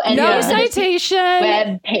go? And No the citation.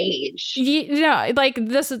 web page. Like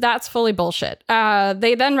that's fully bullshit.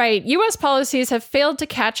 They then write, U.S. policies have failed to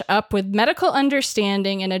catch up with medical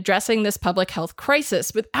understanding in addressing this public health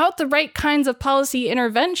crisis. Without the right kinds of policy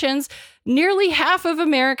interventions, nearly half of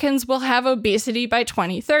Americans will have obesity by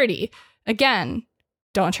 2030. Again,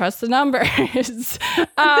 don't trust the numbers.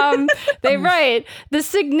 They write, the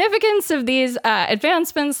significance of these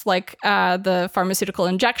advancements, like the pharmaceutical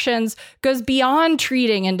injections, goes beyond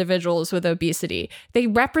treating individuals with obesity. They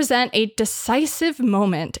represent a decisive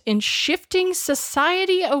moment in shifting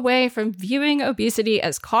society away from viewing obesity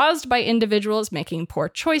as caused by individuals making poor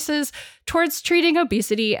choices towards treating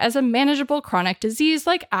obesity as a manageable chronic disease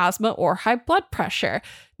like asthma or high blood pressure.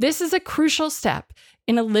 This is a crucial step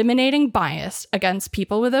in eliminating bias against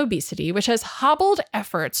people with obesity, which has hobbled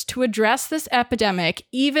efforts to address this epidemic,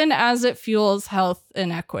 even as it fuels health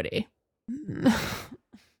inequity.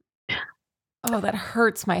 Oh, that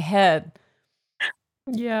hurts my head.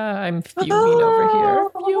 Yeah, I'm fuming over here.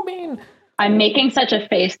 Fuming. I'm making such a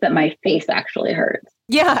face that my face actually hurts.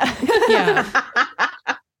 Yeah. Yeah.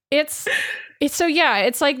 It's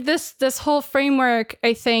like this whole framework,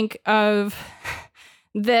 I think, of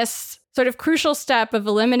this sort of crucial step of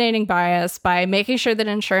eliminating bias by making sure that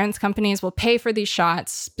insurance companies will pay for these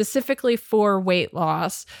shots specifically for weight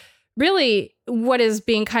loss. Really, what is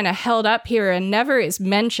being kind of held up here and never is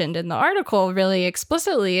mentioned in the article really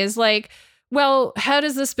explicitly is like, well, how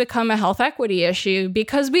does this become a health equity issue?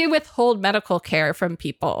 Because we withhold medical care from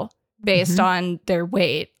people based on their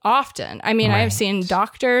weight often. I mean, I've seen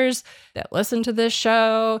doctors that listen to this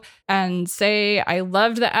show and say, I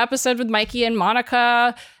loved the episode with Mikey and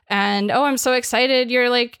Monica. And, oh, I'm so excited. You're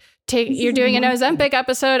doing an Ozempic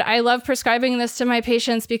episode. I love prescribing this to my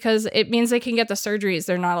patients because it means they can get the surgeries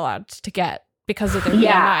they're not allowed to get because of their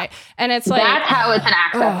BMI. And it's like, that's how it's an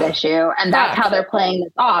access issue. And that's how they're playing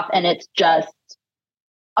this off. And it's just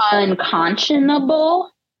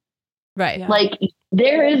unconscionable. Right. Yeah. Like,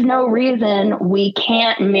 there is no reason we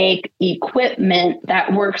can't make equipment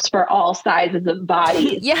that works for all sizes of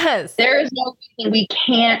bodies. Yes. There is no reason we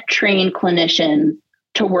can't train clinicians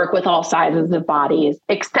to work with all sizes of bodies,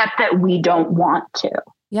 except that we don't want to.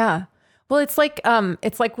 Yeah. Well, it's like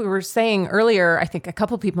we were saying earlier, I think a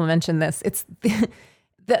couple people mentioned this. It's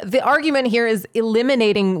the argument here is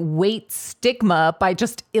eliminating weight stigma by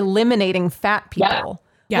just eliminating fat people.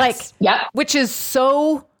 Yes. Which is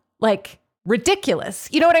so ridiculous.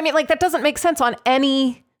 You know what I mean? Like, that doesn't make sense on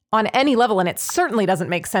any level. And it certainly doesn't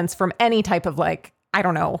make sense from any type of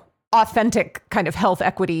authentic kind of health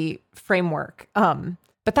equity framework.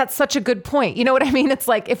 But that's such a good point. You know what I mean? It's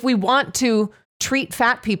like, if we want to treat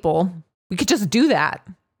fat people, we could just do that.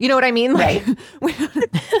 You know what I mean? Right.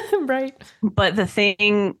 Right. But the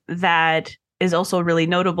thing that is also really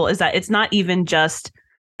notable is that it's not even just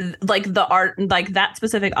like the art, like that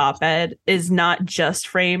specific op-ed is not just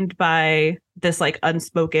framed by this like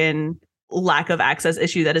unspoken lack of access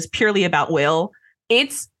issue that is purely about will.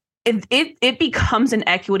 It becomes an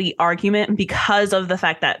equity argument because of the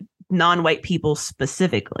fact that non-white people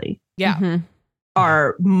specifically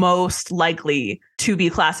are most likely to be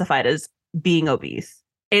classified as being obese.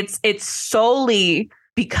 It's solely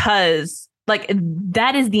because like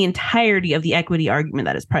that is the entirety of the equity argument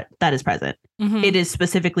that is present. It is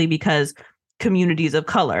specifically because communities of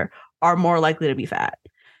color are more likely to be fat.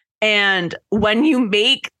 And when you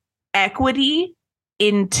make equity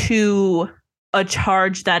into a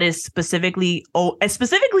charge that is specifically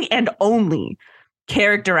and only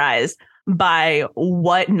characterized by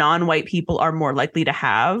what non-white people are more likely to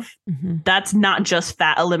have, that's not just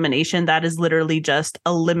fat elimination. That is literally just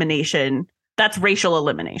elimination. That's racial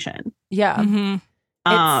elimination. Yeah.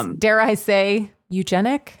 It's, dare I say,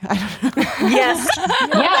 eugenic? I don't know. Yes.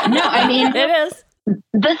 Yeah, no, I mean, It is.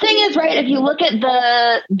 the thing is, right, if you look at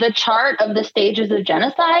the chart of the stages of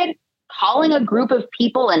genocide, calling a group of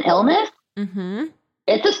people an illness,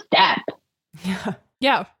 it's a step. Yeah.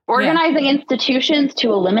 Yeah. Organizing institutions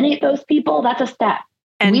to eliminate those people, that's a step.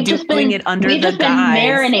 And we've it under we've the just been guise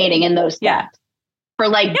marinating in those steps for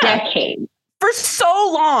like decades. for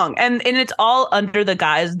so long. And it's all under the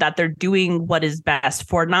guise that they're doing what is best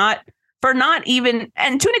for not even,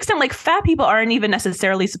 and to an extent, like fat people aren't even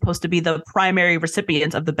necessarily supposed to be the primary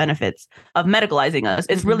recipients of the benefits of medicalizing us.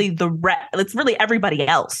 It's really it's really everybody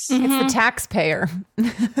else. It's the taxpayer.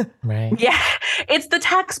 Right. Yeah, it's the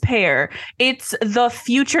taxpayer. It's the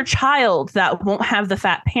future child that won't have the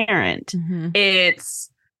fat parent.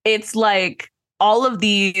 It's like all of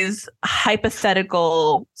these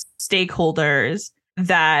hypothetical stakeholders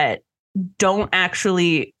that don't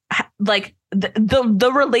actually like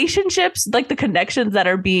the relationships, like the connections that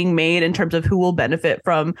are being made in terms of who will benefit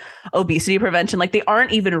from obesity prevention, like they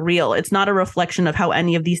aren't even real. It's not a reflection of how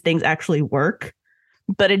any of these things actually work.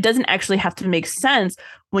 But it doesn't actually have to make sense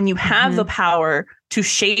when you have the power to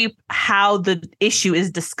shape how the issue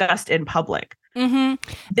is discussed in public.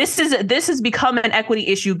 This has become an equity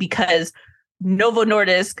issue because Novo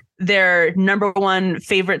Nordisk, their number one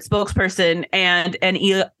favorite spokesperson and an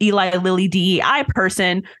Eli Lilly DEI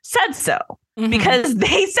person, said so because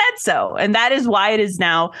they said so. And that is why it is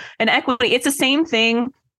now an equity. It's the same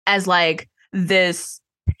thing as like this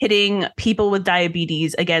pitting people with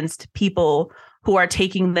diabetes against people who are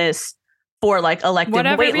taking this for like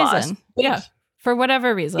elective weight loss. Yeah. For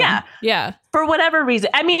whatever reason. Yeah. For whatever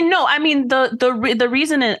reason. I mean, the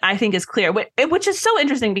reason I think is clear, which is so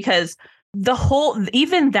interesting because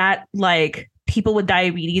even that, like people with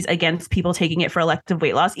diabetes against people taking it for elective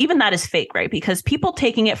weight loss, even that is fake, right? Because people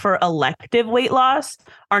taking it for elective weight loss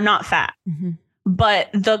are not fat. But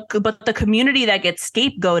the community that gets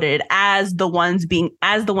scapegoated as the ones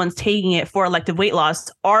taking it for elective weight loss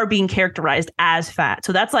are being characterized as fat.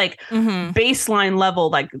 So that's like baseline level,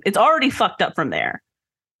 like it's already fucked up from there.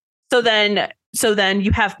 So then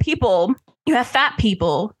you have fat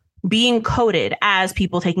people being coded as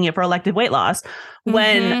people taking it for elective weight loss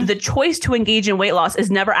when the choice to engage in weight loss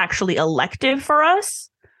is never actually elective for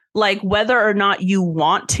us. Like whether or not you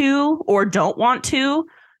want to or don't want to,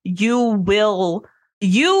 you will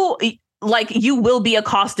be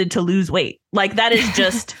accosted to lose weight. Like that is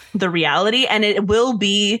just the reality. And it will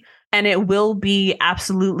be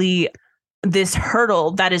absolutely this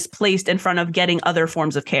hurdle that is placed in front of getting other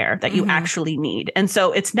forms of care that you actually need. And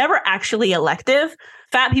so it's never actually elective.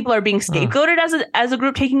 Fat people are being scapegoated as a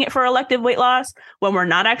group taking it for elective weight loss when we're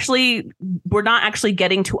not actually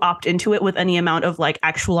getting to opt into it with any amount of like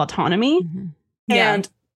actual autonomy. And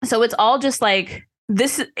so it's all just like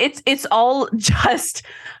this. It's all just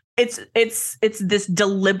it's this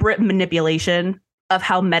deliberate manipulation of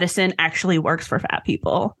how medicine actually works for fat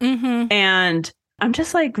people. And I'm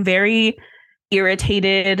just like very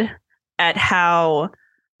irritated at how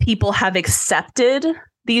people have accepted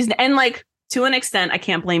these. And like to an extent, I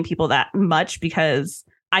can't blame people that much because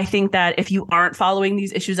I think that if you aren't following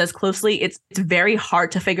these issues as closely, it's very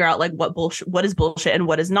hard to figure out like what is bullshit and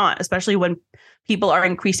what is not, especially when people are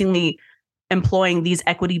increasingly employing these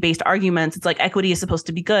equity-based arguments. It's like equity is supposed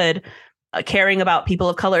to be good. Caring about people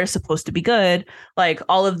of color is supposed to be good. Like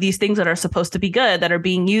all of these things that are supposed to be good that are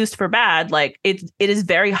being used for bad. Like it is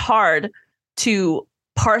very hard to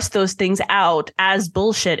parse those things out as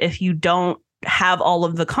bullshit if you don't have all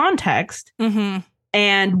of the context.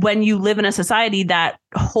 And when you live in a society that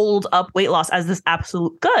holds up weight loss as this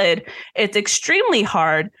absolute good, it's extremely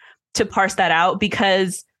hard to parse that out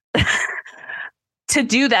because to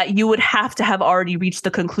do that, you would have to have already reached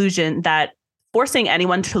the conclusion that forcing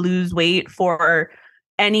anyone to lose weight for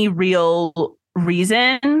any real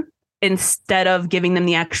reason instead of giving them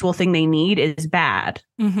the actual thing they need is bad.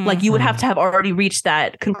 Like you would have to have already reached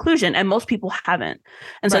that conclusion. And most people haven't.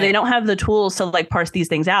 And so they don't have the tools to like parse these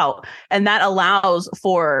things out. And that allows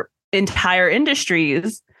for entire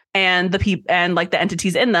industries and the people and like the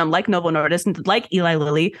entities in them, like Novo Nordisk and like Eli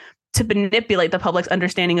Lilly, to manipulate the public's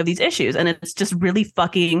understanding of these issues. And it's just really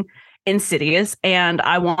fucking insidious. And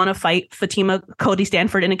I want to fight Fatima Cody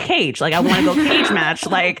Stanford in a cage. Like I want to go cage match.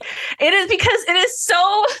 Like it is because it is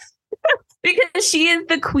so because she is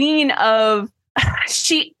the queen of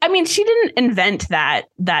she didn't invent that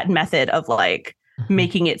method of like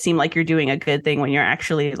making it seem like you're doing a good thing when you're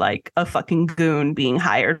actually like a fucking goon being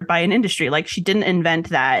hired by an industry. Like she didn't invent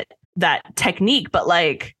that technique. But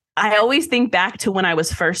like I always think back to when I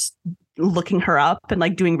was first looking her up and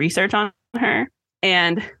like doing research on her.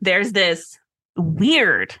 And there's this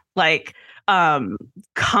weird like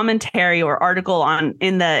commentary or article on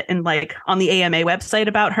the AMA website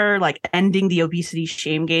about her like ending the obesity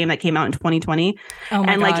shame game that came out in 2020. Oh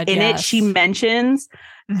my and God, like in it she mentions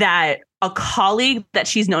that a colleague that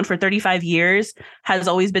she's known for 35 years has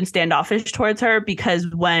always been standoffish towards her because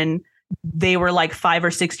when they were like 5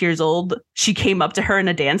 or 6 years old, she came up to her in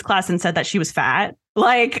a dance class and said that she was fat.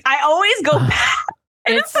 Like, I always go back.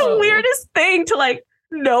 And it's the weirdest thing to like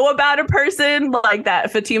know about a person like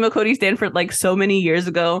that. Fatima Cody Stanford, like so many years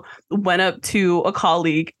ago, went up to a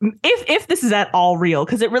colleague. If this is at all real,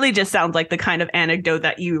 because it really just sounds like the kind of anecdote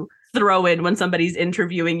that you throw in when somebody's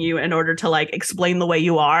interviewing you in order to like explain the way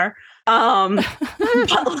you are. But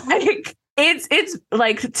like it's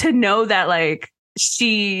like to know that like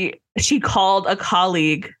she called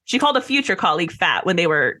a future colleague fat when they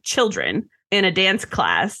were children in a dance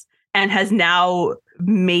class and has now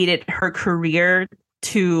made it her career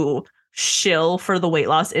to shill for the weight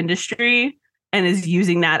loss industry and is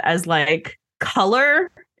using that as like color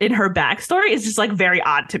in her backstory is just like very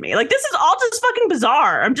odd to me. Like, this is all just fucking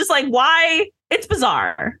bizarre. I'm just like, why? It's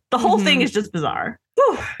bizarre. The whole thing is just bizarre.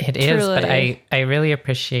 Whew. It is, but I really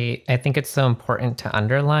appreciate, I think it's so important to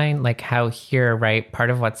underline like how here, right, part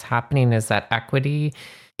of what's happening is that equity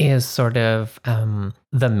is sort of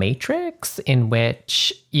the matrix in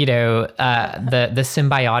which, you know, the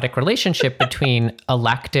symbiotic relationship between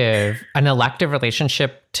an elective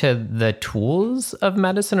relationship to the tools of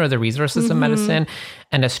medicine or the resources of medicine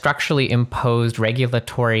and a structurally imposed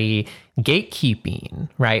regulatory gatekeeping,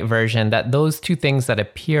 right, version, that those two things that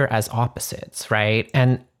appear as opposites, right,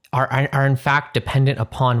 and are in fact dependent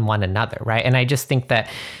upon one another, right? And I just think that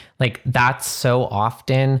like that's so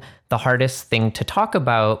often the hardest thing to talk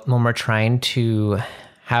about when we're trying to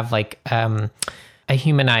have like a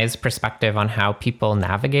humanized perspective on how people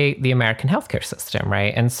navigate the American healthcare system,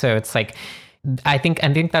 right? And so it's like, I think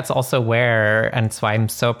that's also where, and that's why I'm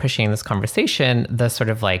so appreciating this conversation, the sort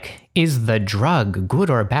of like, is the drug good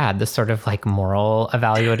or bad? This sort of like moral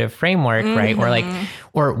evaluative framework, right? Or like,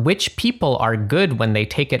 or which people are good when they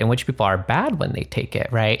take it and which people are bad when they take it,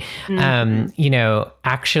 right? You know,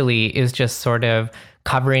 actually is just sort of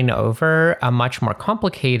covering over a much more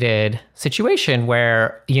complicated situation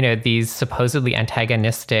where, you know, these supposedly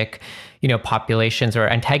antagonistic, you know, populations or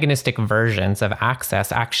antagonistic versions of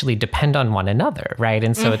access actually depend on one another, right?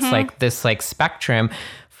 And so it's like this like spectrum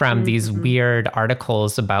from these weird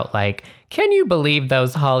articles about like, can you believe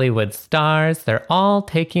those Hollywood stars? They're all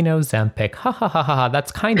taking Ozempic. Ha ha ha ha. That's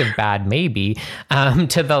kind of bad, maybe.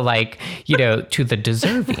 To the like, you know, to the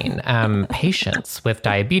deserving patients with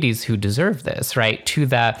diabetes who deserve this, right? To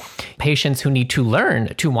the patients who need to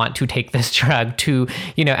learn to want to take this drug, to,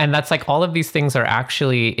 you know, and that's like all of these things are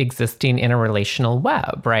actually existing in a relational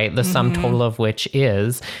web, right? The sum total of which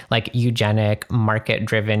is like eugenic,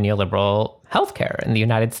 market-driven, neoliberal healthcare in the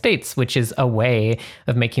United States, which is a way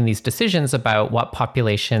of making these decisions about what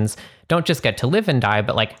populations don't just get to live and die,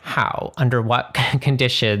 but like how, under what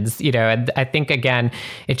conditions, you know. And I think, again,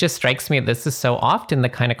 it just strikes me that this is so often the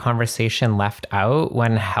kind of conversation left out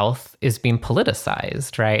when health is being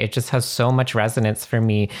politicized, right? It just has so much resonance for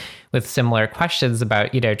me with similar questions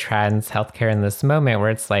about, you know, trans healthcare in this moment where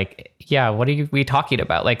it's like, yeah, what are we talking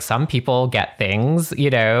about? Like some people get things, you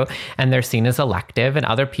know, and they're seen as elective, and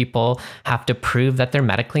other people have to prove that they're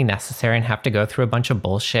medically necessary and have to go through a bunch of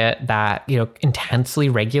bullshit that, you know, intensely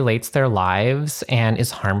regulates their lives and is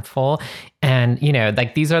harmful. And, you know,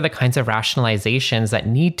 like these are the kinds of rationalizations that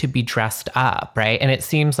need to be dressed up, right? And it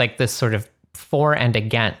seems like this sort of for and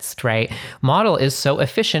against, right, model is so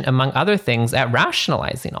efficient, among other things, at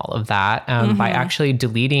rationalizing all of that by actually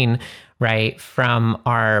deleting, right, from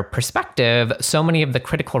our perspective, so many of the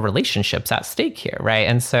critical relationships at stake here, right?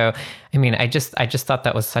 And so, I mean, I just thought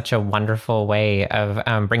that was such a wonderful way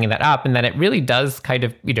of bringing that up, and that it really does kind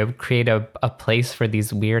of, you know, create a place for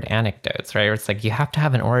these weird anecdotes, right? Where it's like you have to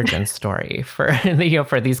have an origin story for, you know,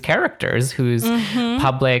 for these characters whose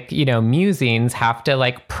public, you know, musings have to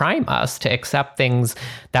like prime us to accept things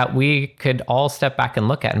that we could all step back and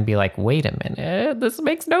look at and be like, wait a minute, this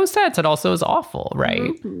makes no sense. It also is awful,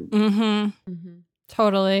 right?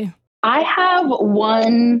 Totally. I have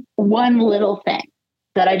one little thing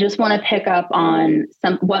that I just want to pick up on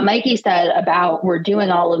what Mikey said about we're doing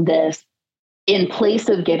all of this in place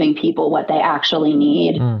of giving people what they actually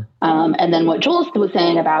need. And then what Jules was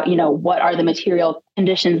saying about, you know, what are the material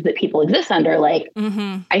conditions that people exist under? Like,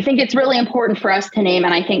 I think it's really important for us to name,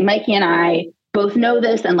 and I think Mikey and I both know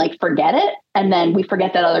this and like forget it. And then we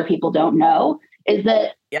forget that other people don't know, is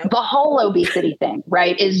that the whole obesity thing,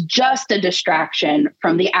 right, is just a distraction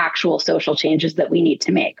from the actual social changes that we need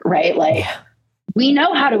to make, right? Like, we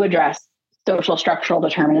know how to address social structural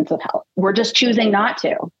determinants of health. We're just choosing not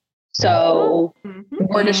to. So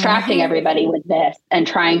we're distracting everybody with this and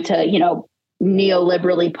trying to, you know,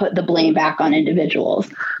 neoliberally put the blame back on individuals.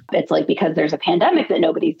 It's like because there's a pandemic that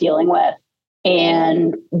nobody's dealing with,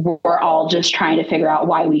 and we're all just trying to figure out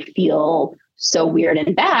why we feel so weird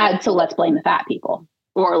and bad. So let's blame the fat people,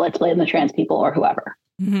 or let's blame the trans people, or whoever.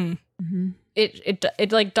 Mm-hmm. Mm-hmm.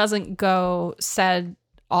 It like doesn't go said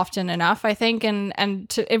often enough, I think, and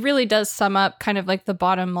it really does sum up kind of like the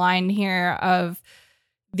bottom line here of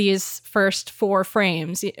these first 4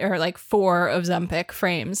 frames, or like 4 Ozempic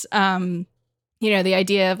frames. The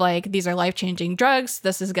idea of like, these are life-changing drugs.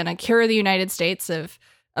 This is going to cure the United States of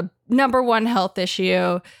a number 1 health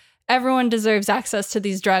issue. Everyone deserves access to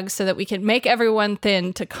these drugs so that we can make everyone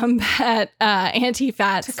thin to combat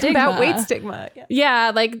anti-fat stigma. Combat weight stigma.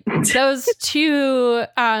 Yeah, like those 2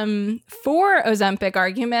 for Ozempic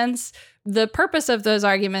arguments, the purpose of those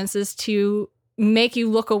arguments is to make you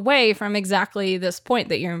look away from exactly this point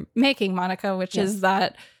that you're making, Monica, which is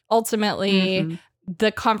that ultimately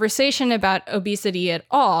the conversation about obesity at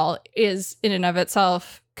all is in and of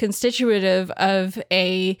itself constitutive of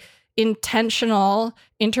a intentional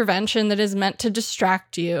intervention that is meant to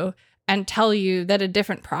distract you and tell you that a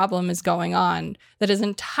different problem is going on, that is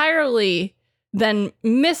entirely then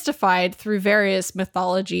mystified through various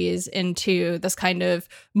mythologies into this kind of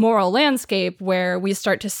moral landscape where we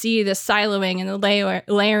start to see the siloing and the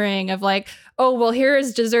layering of like, oh, well, here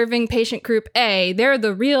is deserving patient group A. They're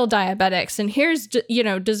the real diabetics. And here's,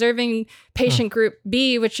 deserving patient group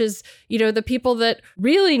B, which is, the people that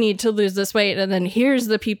really need to lose this weight. And then here's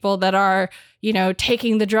the people that are,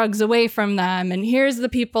 taking the drugs away from them. And here's the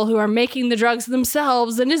people who are making the drugs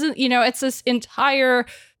themselves. And it's this entire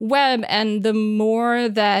web. And the more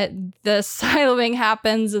that the siloing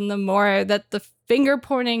happens and the more that the finger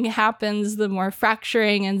pointing happens, the more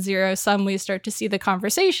fracturing and zero sum we start to see the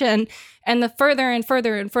conversation. And the further and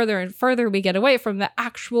further and further and further we get away from the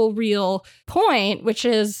actual real point, which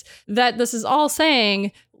is that this is all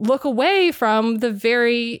saying, look away from the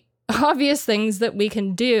very obvious things that we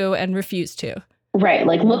can do and refuse to. Right.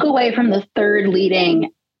 Like look away from the third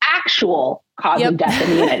leading actual cause of death in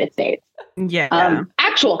the United States. Yeah.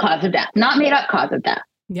 Actual cause of death, not made up cause of death.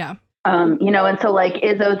 Yeah. And so like,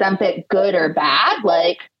 is Ozempic good or bad?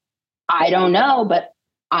 Like, I don't know, but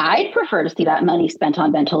I'd prefer to see that money spent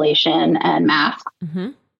on ventilation and masks.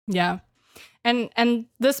 Mm-hmm. Yeah. And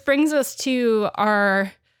this brings us to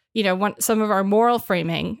our, some of our moral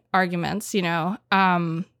framing arguments,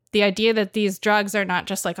 the idea that these drugs are not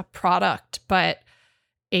just like a product, but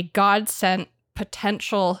a God-sent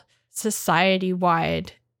potential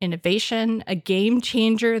society-wide innovation, a game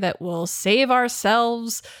changer that will save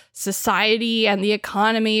ourselves, society, and the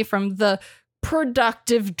economy from the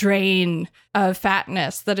productive drain of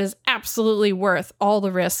fatness that is absolutely worth all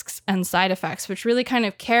the risks and side effects, which really kind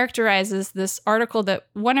of characterizes this article that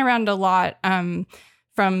went around a lot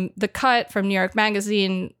from The Cut, from New York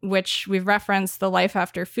Magazine, which we've referenced, the Life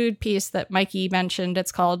After Food piece that Mikey mentioned.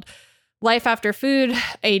 It's called Life After Food,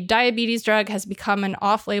 a diabetes drug has become an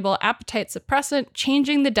off-label appetite suppressant,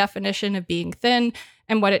 changing the definition of being thin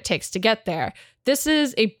and what it takes to get there. This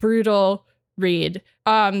is a brutal read.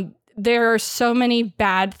 There are so many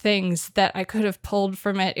bad things that I could have pulled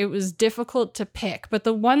from it. It was difficult to pick, but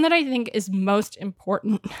the one that I think is most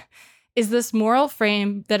important is this moral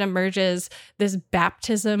frame that emerges, this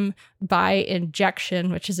baptism by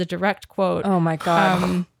injection, which is a direct quote. Oh my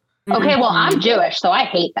God. Okay, well, I'm Jewish, so I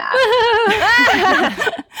hate that.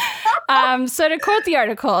 So to quote the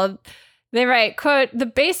article, they write, quote, "The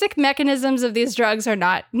basic mechanisms of these drugs are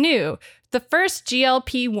not new. The first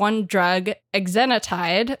GLP-1 drug,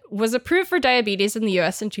 exenatide, was approved for diabetes in the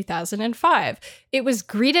US in 2005. It was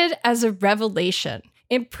greeted as a revelation.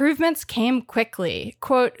 Improvements came quickly.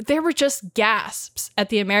 Quote, there were just gasps at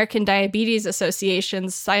the American Diabetes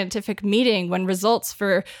Association's scientific meeting when results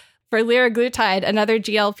for liraglutide, another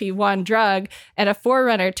GLP-1 drug, and a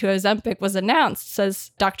forerunner to Ozempic was announced,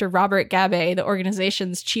 says Dr. Robert Gabe, the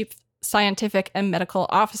organization's chief scientific and medical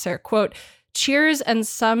officer. Quote, cheers and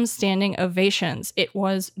some standing ovations. It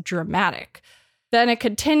was dramatic. Then it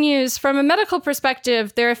continues, from a medical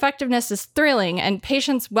perspective, their effectiveness is thrilling, and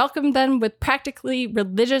patients welcome them with practically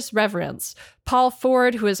religious reverence. Paul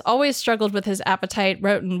Ford, who has always struggled with his appetite,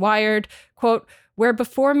 wrote in Wired, quote, where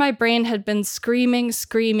before my brain had been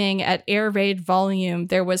screaming at air raid volume,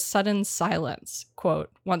 there was sudden silence,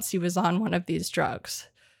 quote, once he was on one of these drugs.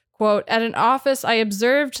 Quote, at an office, I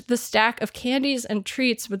observed the stack of candies and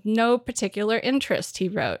treats with no particular interest, he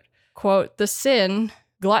wrote. Quote, the sin,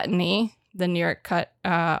 gluttony, the New York Cut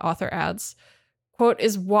author adds, quote,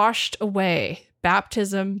 is washed away,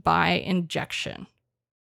 baptism by injection.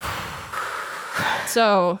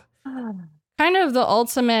 So, kind of the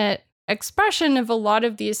ultimate expression of a lot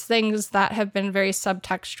of these things that have been very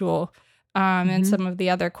subtextual and some of the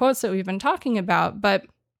other quotes that we've been talking about. But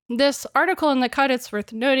this article in the Cut, it's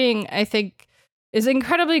worth noting, I think, is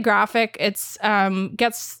incredibly graphic. It's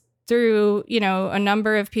gets through, a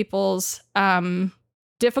number of people's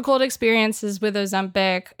difficult experiences with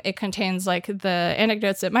Ozempic. It contains like the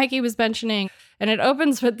anecdotes that Mikey was mentioning. And it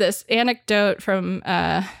opens with this anecdote from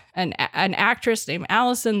an actress named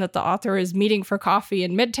Allison that the author is meeting for coffee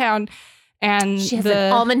in Midtown. And she has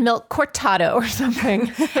an almond milk cortado or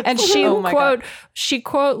something. And she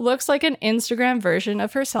quote, looks like an Instagram version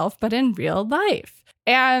of herself, but in real life.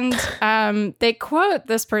 And they quote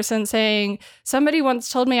this person saying, somebody once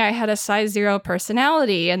told me I had a size 0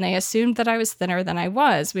 personality and they assumed that I was thinner than I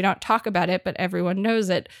was. We don't talk about it, but everyone knows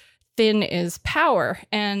it. Thin is power.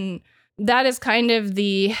 And that is kind of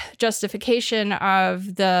the justification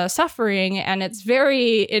of the suffering. And it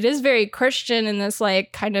is very Christian in this,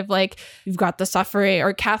 like, kind of like, you've got the suffering,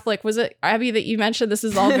 or Catholic. Was it, Abby, that you mentioned this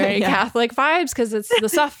is all very Catholic vibes, because it's the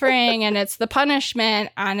suffering and it's the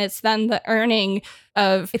punishment and it's then the earning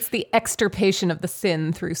of. It's the extirpation of the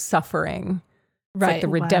sin through suffering. It's like the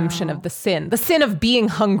redemption of the sin of being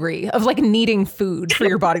hungry, of like needing food for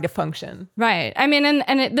your body to function. Right. I mean,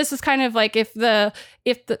 this is kind of like if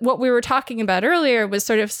what we were talking about earlier was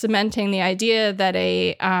sort of cementing the idea that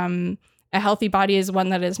a healthy body is one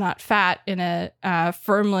that is not fat in a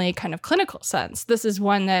firmly kind of clinical sense. This is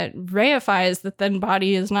one that reifies the thin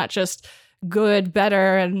body is not just good,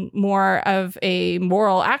 better, and more of a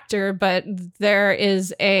moral actor, but there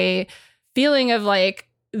is a feeling of like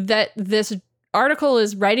that this article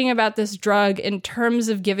is writing about this drug in terms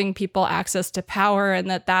of giving people access to power, and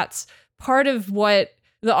that's part of what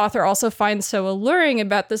the author also finds so alluring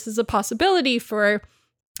about this as a possibility for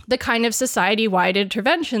the kind of society-wide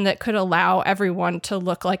intervention that could allow everyone to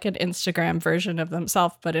look like an Instagram version of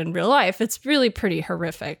themselves, but in real life. It's really pretty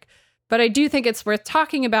horrific. But I do think it's worth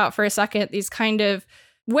talking about for a second these kind of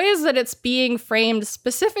ways that it's being framed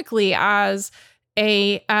specifically as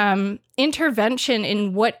a intervention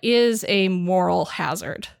in what is a moral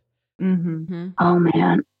hazard. Mm-hmm. Oh,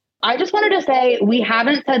 man. I just wanted to say we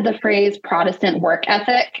haven't said the phrase Protestant work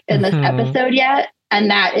ethic in this episode yet.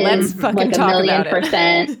 And that is like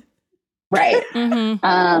 1,000,000% right.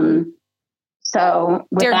 So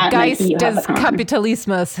with Der that, Geist Mikey, des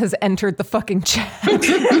Kapitalismus has entered the fucking chat.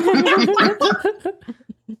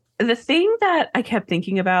 The thing that I kept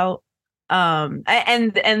thinking about,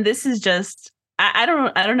 and this is just, I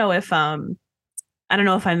don't know if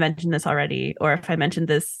I mentioned this already or if I mentioned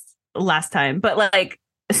this last time, but like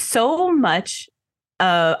so much,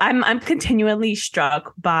 I'm continually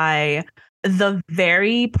struck by the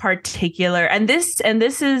very particular, and this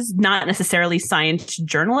is not necessarily science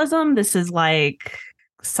journalism. This is like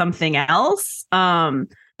something else.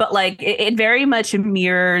 But like it very much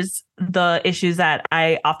mirrors the issues that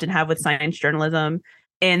I often have with science journalism,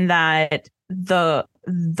 in that the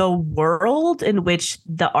world in which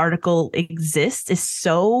the article exists is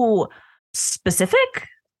so specific.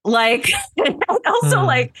 Like, and also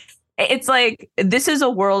like, it's like, this is a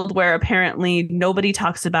world where apparently nobody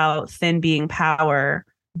talks about thin being power,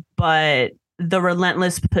 but the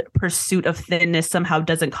relentless pursuit of thinness somehow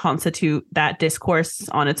doesn't constitute that discourse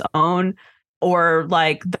on its own. Or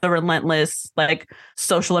like the relentless, like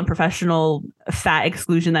social and professional fat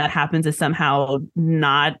exclusion that happens is somehow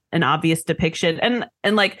not an obvious depiction.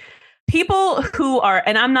 And like people who are,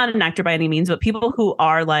 and I'm not an actor by any means, but people who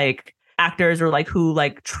are like actors or like who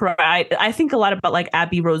like try, I think a lot about like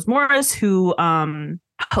Abby Rose Morris, who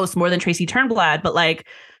hosts More Than Tracy Turnblad, but like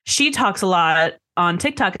she talks a lot on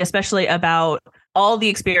TikTok, especially about all the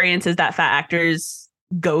experiences that fat actors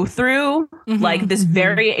go through, like this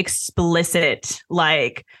very explicit,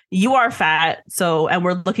 like, you are fat, so, and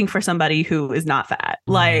we're looking for somebody who is not fat.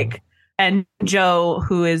 Like, and Joe,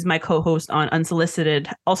 who is my co-host on Unsolicited,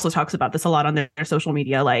 also talks about this a lot on their social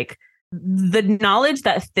media. Like, the knowledge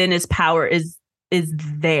that thin is power is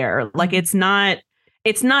there. Like, it's not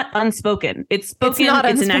unspoken. It's spoken.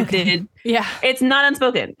 It's enacted. Yeah. It's not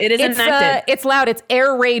unspoken. It is enacted. It's loud. It's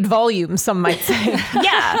air raid volume, some might say.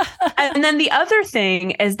 Yeah. And then the other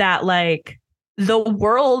thing is that like the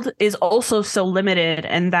world is also so limited,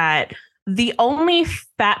 and that the only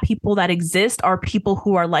fat people that exist are people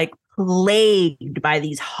who are like plagued by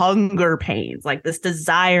these hunger pains, like this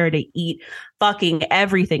desire to eat fucking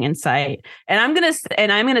everything in sight. And I'm going to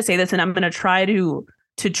say this, and I'm going to try to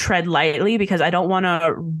tread lightly, because I don't want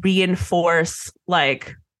to reinforce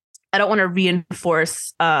like I don't want to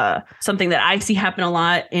reinforce something that I see happen a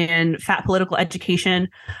lot in fat political education,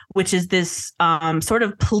 which is this sort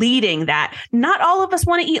of pleading that not all of us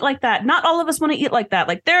want to eat like that. Not all of us want to eat like that.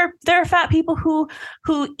 Like there are fat people who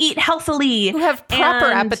eat healthily, who have proper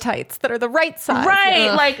appetites that are the right size. Right.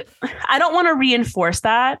 Ugh. Like, I don't want to reinforce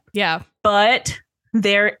that. Yeah. But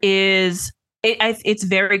there is, it's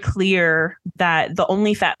very clear that the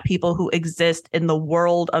only fat people who exist in the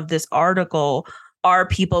world of this article are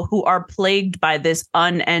people who are plagued by this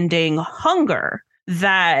unending hunger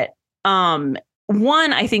that, one,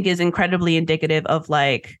 I think is incredibly indicative of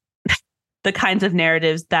like the kinds of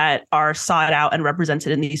narratives that are sought out and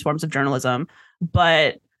represented in these forms of journalism,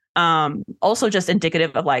 but also just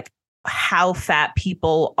indicative of like how fat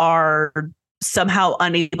people are somehow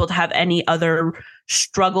unable to have any other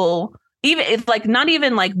struggle. Even it's like not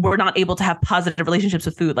even like we're not able to have positive relationships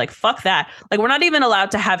with food. Like, fuck that. Like, we're not even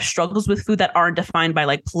allowed to have struggles with food that aren't defined by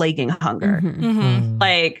like plaguing hunger.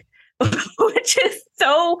 Like, which is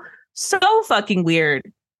so fucking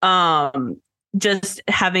weird. Just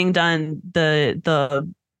having done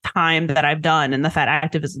the time that I've done in the fat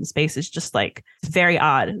activism space is just like very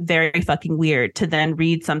odd, very fucking weird to then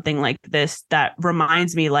read something like this that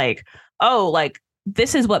reminds me like, oh, like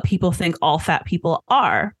this is what people think all fat people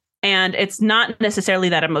are. And it's not necessarily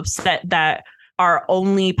that I'm upset that our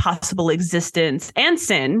only possible existence and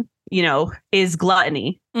sin, you know, is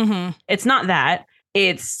gluttony. It's not that.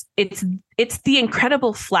 It's the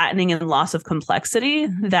incredible flattening and loss of complexity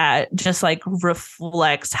that just like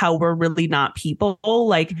reflects how we're really not people.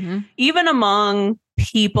 Like even among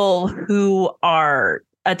people who are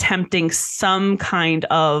attempting some kind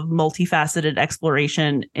of multifaceted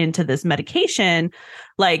exploration into this medication,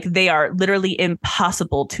 like they are literally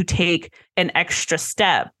impossible to take an extra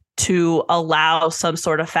step to allow some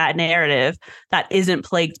sort of fat narrative that isn't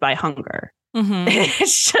plagued by hunger.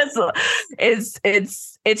 It's just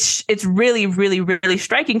it's really, really, really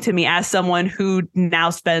striking to me as someone who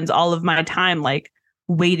now spends all of my time like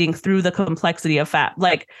wading through the complexity of fat.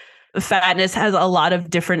 Like, fatness has a lot of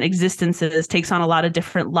different existences, takes on a lot of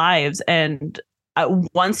different lives. And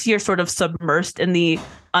once you're sort of submersed in the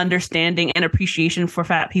understanding and appreciation for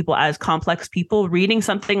fat people as complex people, reading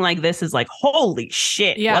something like this is like, holy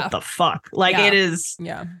shit, what the fuck? Like it is.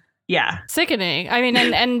 Yeah. Sickening. I mean,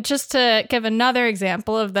 and just to give another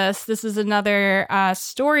example of this is another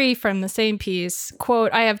story from the same piece.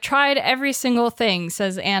 Quote, "I have tried every single thing,"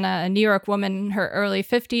 says Anna, a New York woman in her early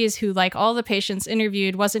 50s who, like all the patients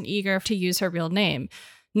interviewed, wasn't eager to use her real name.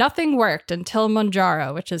 "Nothing worked until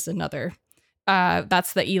Mounjaro," which is another,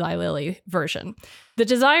 that's the Eli Lilly version. "The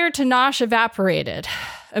desire to nosh evaporated.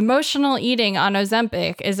 Emotional eating on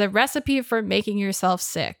Ozempic is a recipe for making yourself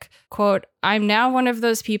sick. Quote, I'm now one of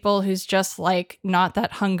those people who's just like not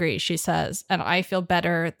that hungry," she says, "and I feel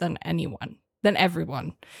better than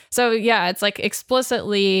everyone. So yeah, it's like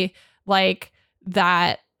explicitly like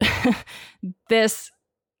that this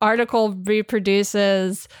article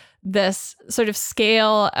reproduces this sort of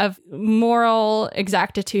scale of moral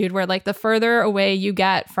exactitude where like the further away you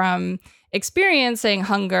get from experiencing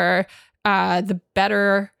hunger, the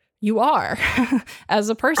better you are as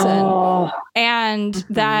a person. And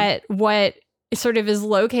that what sort of is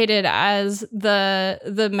located as the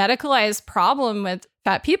medicalized problem with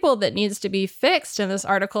fat people that needs to be fixed in this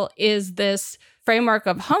article is this framework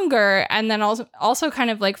of hunger, and then also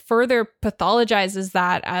kind of like further pathologizes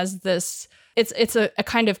that as this. It's a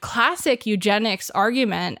kind of classic eugenics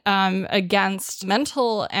argument against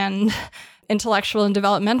mental and intellectual and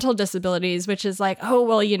developmental disabilities, which is like, oh,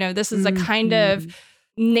 well, you know, this is a kind of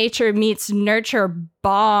nature meets nurture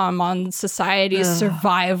bomb on society's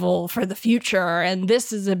survival for the future. And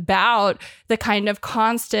this is about the kind of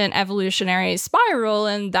constant evolutionary spiral.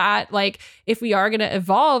 And that, like, if we are going to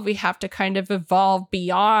evolve, we have to kind of evolve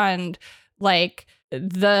beyond like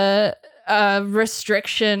the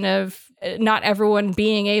restriction of not everyone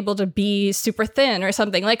being able to be super thin or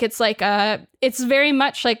something. Like it's like it's very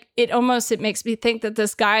much like it makes me think that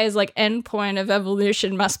this guy's like endpoint of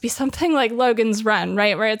evolution must be something like Logan's Run,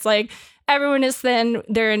 right? Where it's like everyone is thin,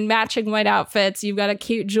 they're in matching white outfits, you've got a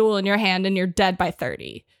cute jewel in your hand, and you're dead by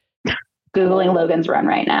 30. Googling Logan's Run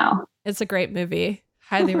right now. It's a great movie.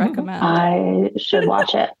 Highly recommend. I should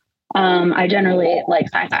watch it. I generally like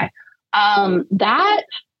sci-fi. That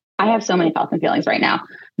I have so many thoughts and feelings right now.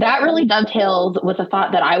 That really dovetails with the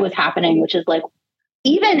thought that I was happening, which is like,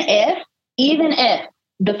 even if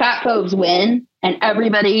the fat phobes win and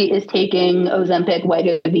everybody is taking Ozempic,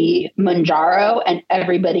 Wegovy, Mounjaro, and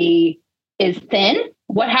everybody is thin,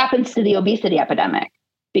 what happens to the obesity epidemic?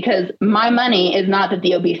 Because my money is not that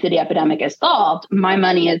the obesity epidemic is solved. My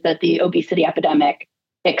money is that the obesity epidemic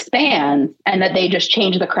expands and that they just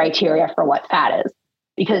change the criteria for what fat is.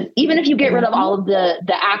 Because even if you get rid of all of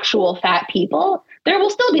the actual fat people, there will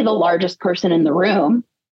still be the largest person in the room.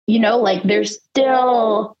 You know, like there's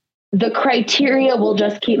still, the criteria will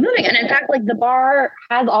just keep moving. And in fact, like the bar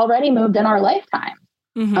has already moved in our lifetime.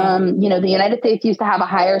 You know, the United States used to have a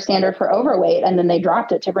higher standard for overweight, and then they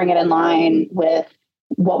dropped it to bring it in line with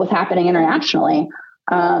what was happening internationally.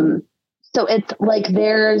 So it's like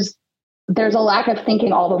there's a lack of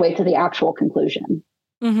thinking all the way to the actual conclusion.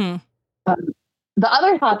 The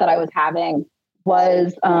other thought that I was having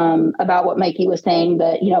was about what Mikey was saying,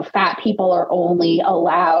 that, you know, fat people are only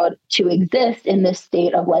allowed to exist in this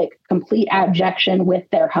state of like complete abjection with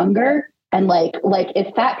their hunger. And like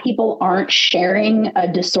if fat people aren't sharing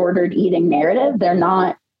a disordered eating narrative, they're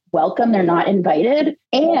not welcome, they're not invited.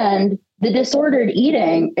 And the disordered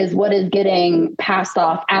eating is what is getting passed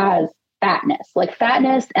off as fatness. Like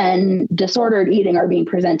fatness and disordered eating are being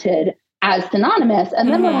presented as synonymous. And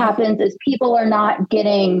then what happens is people are not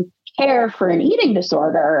getting care for an eating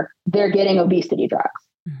disorder, they're getting obesity drugs.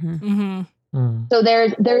 So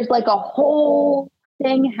there's like a whole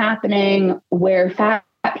thing happening where fat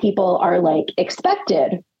people are like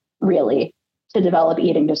expected really to develop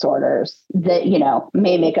eating disorders that, you know,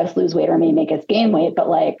 may make us lose weight or may make us gain weight. But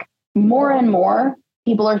like more and more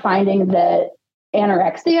people are finding that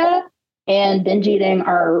anorexia and binge eating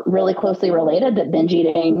are really closely related, that binge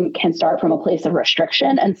eating can start from a place of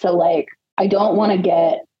restriction. And so like, I don't want to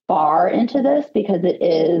get far into this because it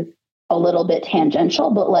is a little bit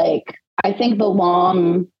tangential, but like, I think the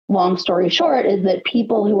long story short is that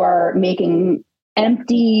people who are making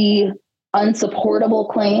empty, unsupportable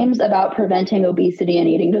claims about preventing obesity and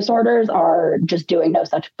eating disorders are just doing no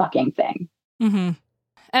such fucking thing. And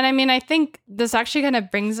I mean, I think this actually kind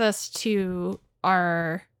of brings us to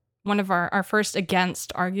one of our first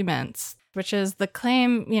against arguments, which is the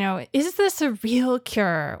claim, you know, is this a real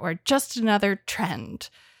cure or just another trend?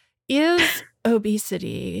 Is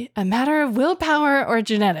obesity a matter of willpower or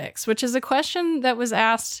genetics? Which is a question that was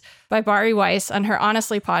asked by Bari Weiss on her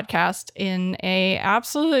Honestly podcast in a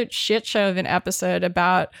absolute shit show of an episode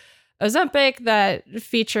about Ozempic that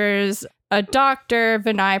features a doctor,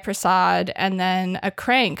 Vinay Prasad, and then a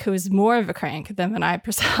crank who is more of a crank than Vinay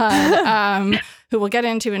Prasad, who we'll get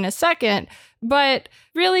into in a second. But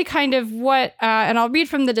really kind of what, and I'll read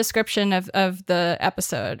from the description of the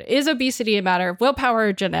episode. Is obesity a matter of willpower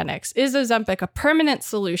or genetics? Is Ozempic a permanent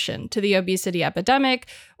solution to the obesity epidemic?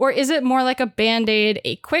 Or is it more like a Band-Aid,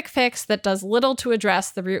 a quick fix that does little to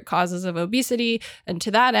address the root causes of obesity? And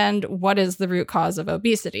to that end, what is the root cause of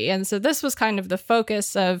obesity? And so this was kind of the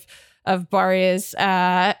focus of Bari's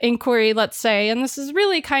inquiry, let's say. And this is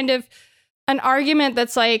really kind of an argument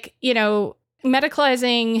that's like, you know,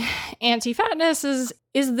 medicalizing anti-fatness is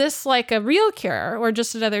this like a real cure or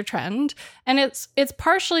just another trend? And it's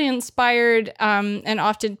partially inspired and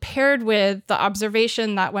often paired with the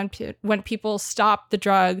observation that when people stop the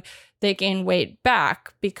drug, they gain weight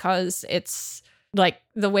back because it's like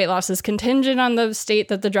the weight loss is contingent on the state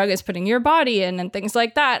that the drug is putting your body in and things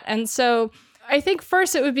like that. And so I think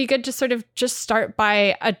first it would be good to sort of just start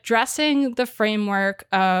by addressing the framework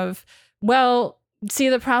of, well, see,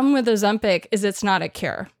 the problem with Ozempic is it's not a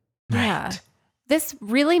cure. Yeah. This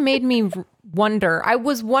really made me wonder. I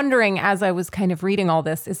was wondering as I was kind of reading all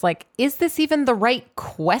this, is like, is this even the right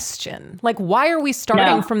question? Like, why are we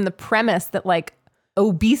starting from the premise that like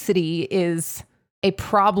obesity is a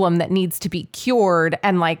problem that needs to be cured?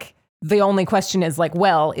 And like, the only question is like,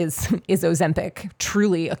 well, is Ozempic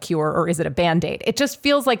truly a cure or is it a Band-Aid? It just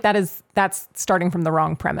feels like that's starting from the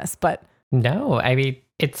wrong premise, but no, I mean,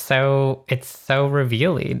 it's so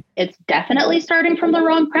revealing. It's definitely starting from the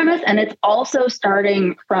wrong premise. And it's also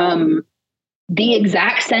starting from the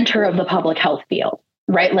exact center of the public health field,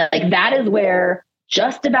 right? Like that is where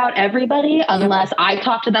just about everybody, unless I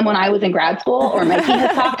talked to them when I was in grad school or Mikey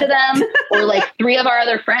has talked to them or like 3 of our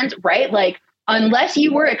other friends, right? Like unless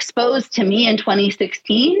you were exposed to me in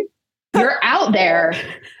 2016, you're out there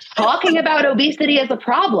talking about obesity as a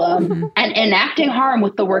problem and enacting harm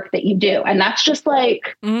with the work that you do. And that's just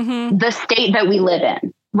like the state that we live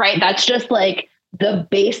in, right? That's just like the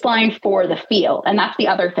baseline for the field. And that's the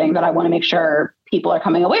other thing that I want to make sure people are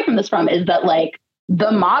coming away from this from is that like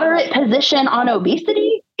the moderate position on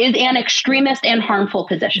obesity is an extremist and harmful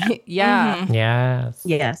position. Yes.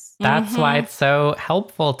 That's why it's so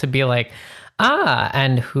helpful to be like,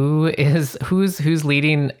 and who's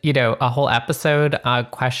leading, you know, a whole episode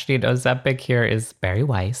questioning Ozempic here is Bari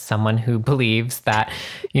Weiss, someone who believes that,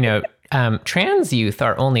 you know, trans youth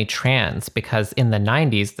are only trans because in the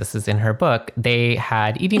 90s, this is in her book, they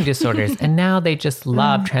had eating disorders and now they just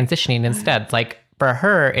love transitioning instead. Like for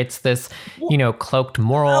her, it's this, cloaked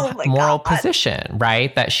moral position,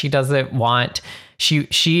 right? That she doesn't want.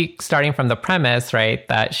 She starting from the premise, right,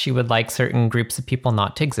 that she would like certain groups of people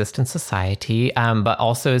not to exist in society, but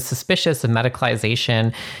also is suspicious of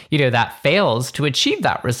medicalization, that fails to achieve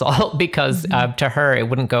that result because to her, it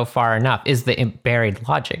wouldn't go far enough, is the buried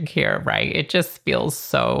logic here, right? It just feels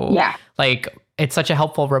so like it's such a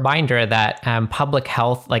helpful reminder that public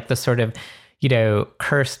health, like the sort of,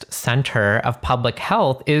 cursed center of public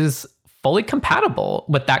health, is fully compatible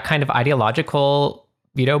with that kind of ideological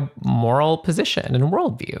moral position and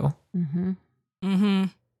worldview. An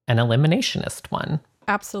eliminationist one.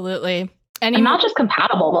 Absolutely. And not just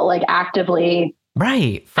compatible, but like actively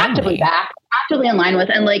friendly. actively in line with,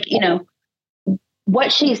 and like,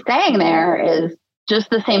 what she's saying there is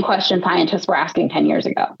just the same question scientists were asking 10 years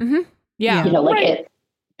ago. Yeah.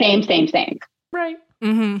 It's same. Right.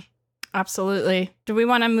 Absolutely. Do we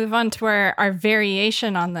want to move on to our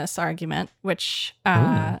variation on this argument, which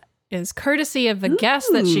is courtesy of the guest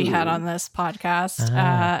that she had on this podcast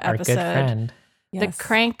our episode. Good friend. The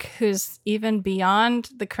crank who's even beyond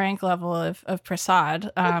the crank level of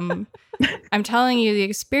Prasad. I'm telling you, the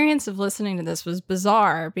experience of listening to this was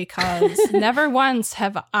bizarre because never once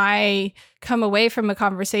have I come away from a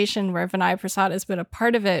conversation where Vinay Prasad has been a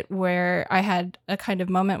part of it where I had a kind of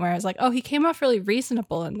moment where I was like, oh, he came off really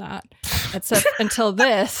reasonable in that. Except until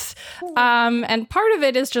this. And part of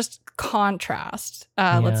it is just contrast,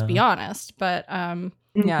 let's be honest. But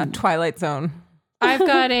Twilight Zone. I've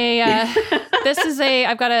got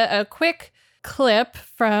I've got a quick clip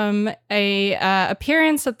from a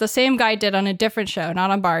appearance that the same guy did on a different show,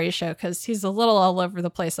 not on Bari's show, because he's a little all over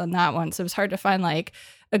the place on that one. So it was hard to find like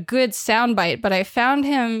a good soundbite, but I found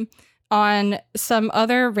him on some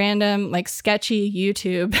other random like sketchy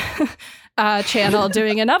YouTube channel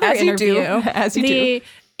doing another interview. As you do.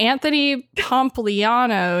 Anthony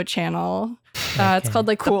Pompliano channel. It's called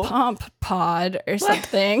like the Pomp Pod or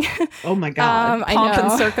something. Oh my God. Pomp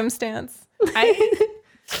and Circumstance.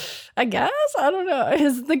 I guess. I don't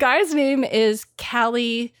know. The guy's name is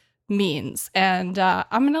Callie Means, and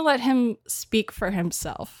I'm going to let him speak for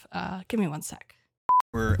himself. Give me one sec.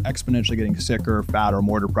 We're exponentially getting sicker, fatter,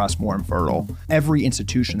 more depressed, more infertile. Every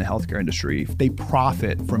institution in the healthcare industry, they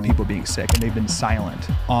profit from people being sick, and they've been silent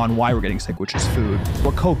on why we're getting sick, which is food.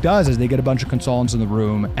 What Coke does is they get a bunch of consultants in the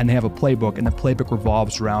room, and they have a playbook, and the playbook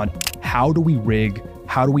revolves around how do we rig,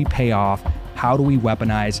 how do we pay off, how do we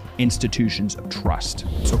weaponize institutions of trust.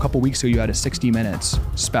 So a couple weeks ago, you had a 60 Minutes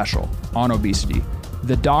special on obesity.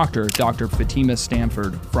 The Dr. Fatima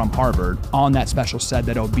Stanford from Harvard, on that special said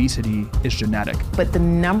that obesity is genetic. But the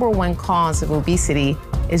number one cause of obesity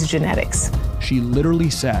is genetics. She literally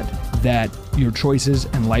said that your choices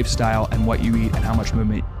and lifestyle and what you eat and how much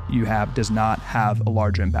movement you have does not have a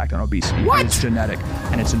large impact on obesity. What? It's genetic.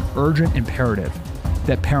 And it's an urgent imperative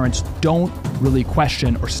that parents don't really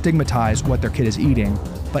question or stigmatize what their kid is eating,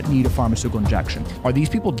 but need a pharmaceutical injection. Are these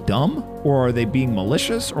people dumb, or are they being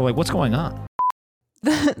malicious, or like what's going on?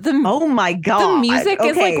 Oh my God. The music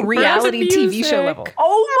is like reality TV show level.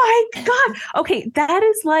 Oh my God. Okay. That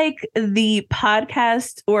is like the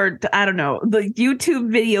podcast, or I don't know, the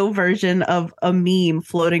YouTube video version of a meme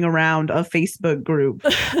floating around a Facebook group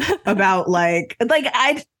about what? And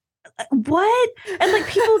like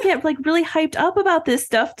people get like really hyped up about this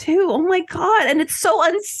stuff too. Oh my God. And it's so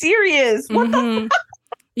unserious. What the fuck?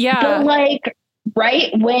 Yeah. The like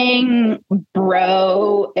right-wing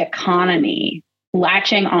bro economy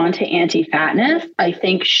latching onto anti-fatness, I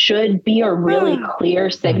think should be a really clear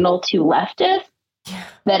signal to leftists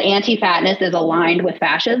that anti-fatness is aligned with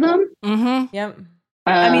fascism. Yep.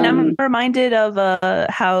 I mean, I'm reminded of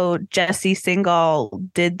how Jesse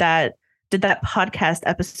Singal did that podcast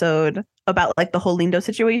episode about like the whole Lindo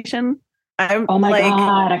situation. Oh my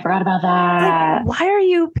God, I forgot about that. Like, why are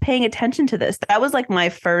you paying attention to this? That was like my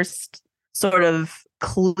first sort of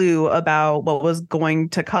clue about what was going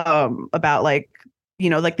to come, about like, you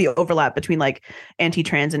know, like the overlap between like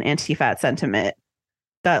anti-trans and anti-fat sentiment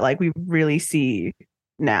that like we really see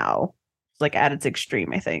now, like at its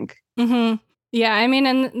extreme, I think. Yeah, I mean,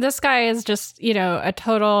 and this guy is just, you know, a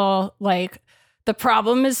total like the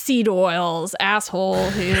problem is seed oils asshole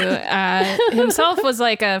who himself was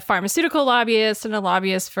like a pharmaceutical lobbyist and a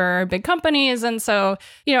lobbyist for big companies. And so,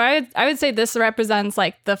 you know, I would say this represents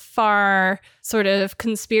like the far sort of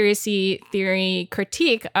conspiracy theory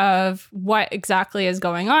critique of what exactly is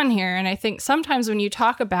going on here. And I think sometimes when you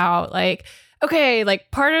talk about like okay,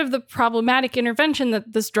 like part of the problematic intervention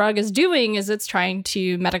that this drug is doing is it's trying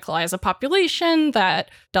to medicalize a population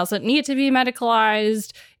that doesn't need to be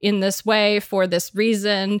medicalized in this way for this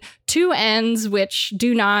reason, to ends which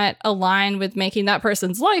do not align with making that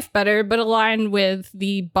person's life better, but align with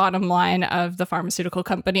the bottom line of the pharmaceutical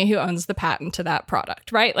company who owns the patent to that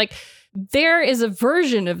product, right? Like there is a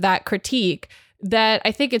version of that critique that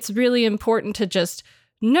I think it's really important to just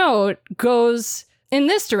note goes in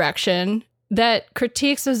this direction, that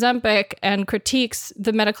critiques Ozempic and critiques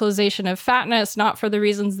the medicalization of fatness, not for the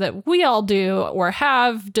reasons that we all do or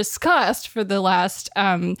have discussed for the last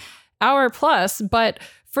hour plus, but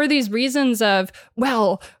for these reasons of,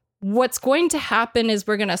 well, what's going to happen is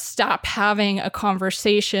we're going to stop having a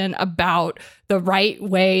conversation about the right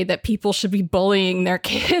way that people should be bullying their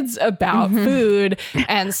kids about food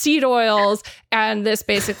and seed oils and this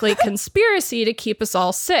basically conspiracy to keep us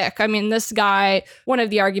all sick. I mean, this guy, one of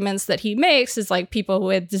the arguments that he makes is like people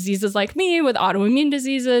with diseases like me, with autoimmune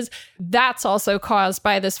diseases, that's also caused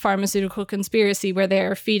by this pharmaceutical conspiracy where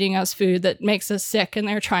they're feeding us food that makes us sick and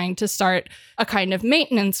they're trying to start a kind of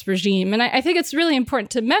maintenance regime. And I think it's really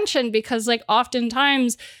important to mention because like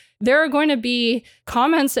oftentimes there are going to be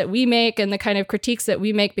comments that we make and the kind of critiques that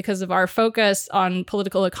we make because of our focus on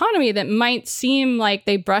political economy that might seem like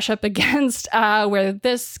they brush up against where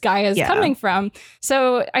this guy is coming from.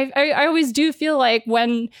 So I always do feel like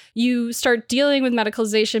when you start dealing with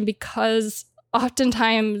medicalization, because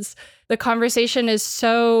oftentimes the conversation is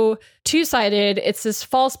so two-sided, it's this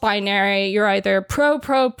false binary. You're either pro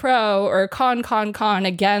or con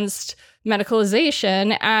against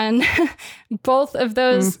medicalization, and both of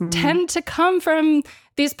those tend to come from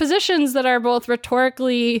these positions that are both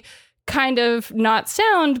rhetorically kind of not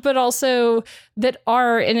sound, but also that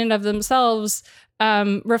are in and of themselves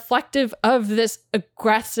reflective of this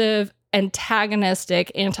aggressive,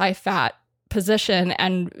 antagonistic, anti-fat position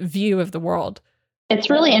and view of the world.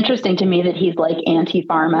 It's really interesting to me that he's like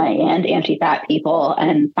anti-pharma and anti-fat people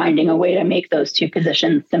and finding a way to make those two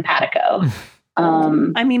positions simpatico.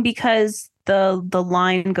 I mean, because the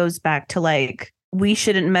line goes back to like, we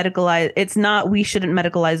shouldn't medicalize. It's not we shouldn't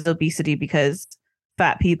medicalize obesity because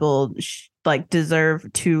fat people like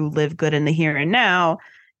deserve to live good in the here and now.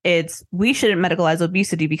 It's we shouldn't medicalize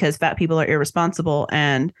obesity because fat people are irresponsible,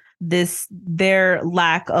 and their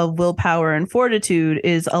lack of willpower and fortitude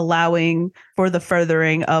is allowing for the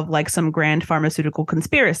furthering of like some grand pharmaceutical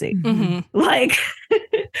conspiracy. Like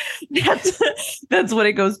that's what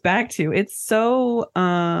it goes back to. It's so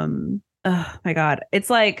oh my God. It's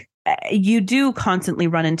like you do constantly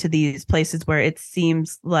run into these places where it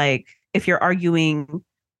seems like if you're arguing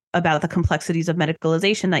about the complexities of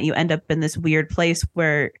medicalization, that you end up in this weird place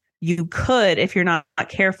where you could, if you're not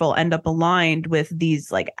careful, end up aligned with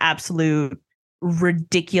these like absolute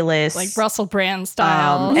ridiculous, like Russell Brand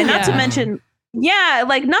style, and not to mention,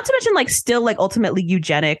 like still like ultimately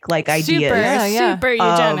eugenic like ideas, super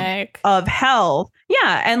eugenic of health,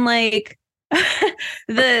 and like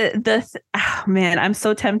oh man, I'm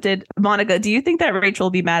so tempted. Monica, do you think that Rachel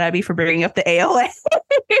will be mad at me for bringing up the AOA?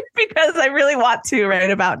 Because I really want to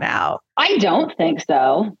right about now. I don't think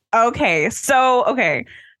so. Okay. So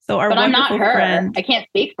our but I'm not her. Friend, I can't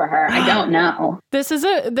speak for her. I don't know.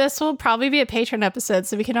 This will probably be a patron episode,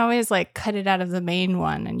 so we can always like cut it out of the main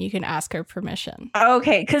one, and you can ask her permission.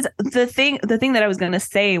 Okay, because the thing that I was gonna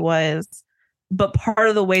say was, but part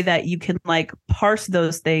of the way that you can like parse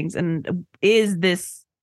those things and is this,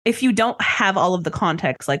 if you don't have all of the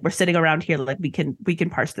context, like we're sitting around here, like we can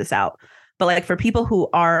parse this out. But like for people who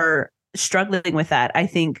are struggling with that, I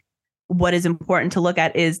think what is important to look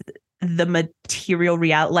at is the material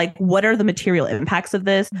reality, like what are the material impacts of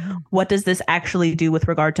this? What does this actually do with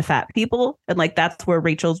regard to fat people? And like that's where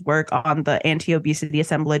Rachel's work on the anti-obesity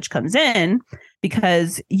assemblage comes in,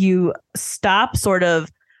 because you stop sort of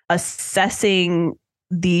assessing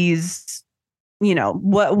these, you know,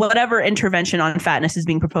 whatever intervention on fatness is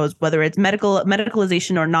being proposed, whether it's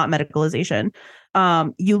medicalization or not medicalization.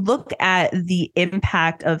 You look at the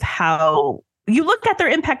impact of how you look at their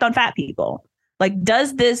impact on fat people. Like,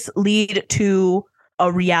 does this lead to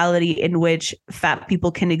a reality in which fat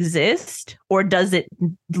people can exist, or does it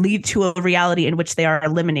lead to a reality in which they are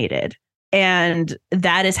eliminated? And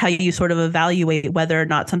that is how you sort of evaluate whether or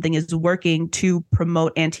not something is working to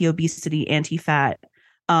promote anti-obesity, anti-fat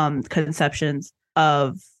conceptions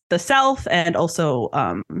of the self, and also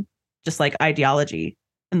just like ideology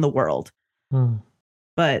in the world.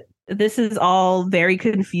 But this is all very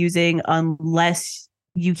confusing unless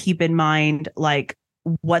you keep in mind like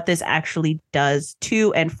what this actually does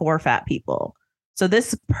to and for fat people. So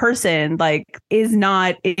this person like is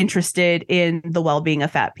not interested in the well-being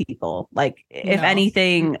of fat people. Like if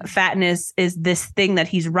anything, fatness is this thing that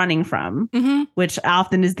he's running from, which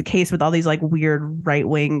often is the case with all these like weird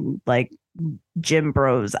right-wing like gym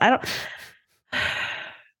bros.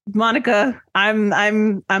 Monica,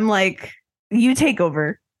 I'm like, you take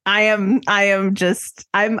over. I am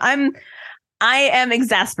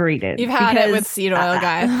exasperated. You've had it with seed oil,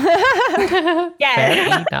 guy.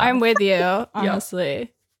 Yeah. I'm with you,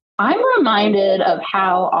 honestly. I'm reminded of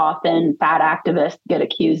how often fat activists get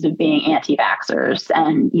accused of being anti-vaxxers.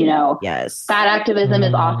 And, Yes. fat activism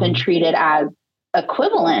is often treated as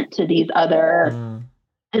equivalent to these other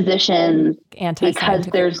positions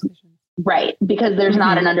because there's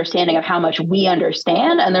not an understanding of how much we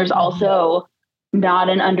understand. And there's also not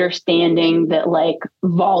an understanding that like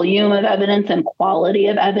volume of evidence and quality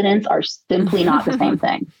of evidence are simply not the same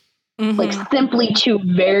thing. Like simply two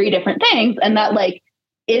very different things. And that like,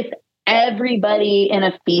 if everybody in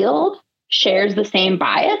a field shares the same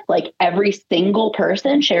bias, like every single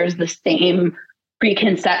person shares the same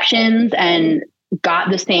preconceptions and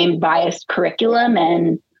got the same biased curriculum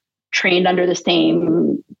and trained under the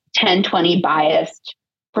same 10, 20 biased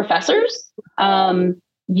professors,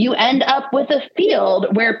 you end up with a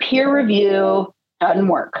field where peer review doesn't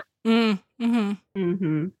work. I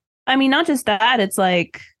mean, not just that, it's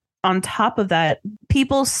like on top of that,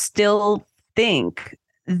 people still think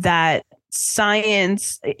that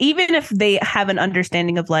science, even if they have an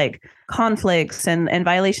understanding of like conflicts and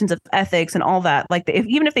violations of ethics and all that, like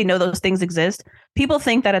even if they know those things exist, people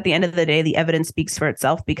think that at the end of the day, the evidence speaks for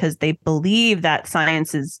itself because they believe that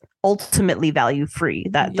science is ultimately value free,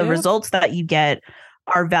 that the results that you get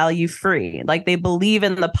are value free. Like they believe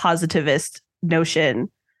in the positivist notion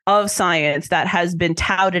of science that has been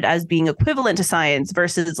touted as being equivalent to science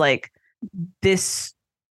versus like this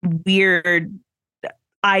weird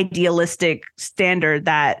idealistic standard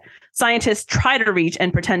that scientists try to reach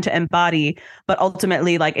and pretend to embody, but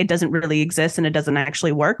ultimately like it doesn't really exist and it doesn't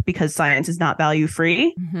actually work because science is not value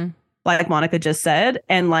free, like Monica just said.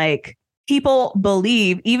 And like people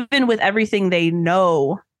believe, even with everything they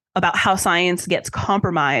know about how science gets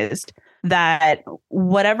compromised, that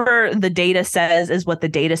whatever the data says is what the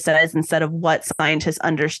data says instead of what scientists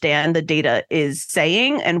understand the data is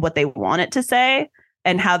saying and what they want it to say,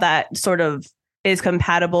 and how that sort of is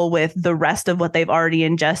compatible with the rest of what they've already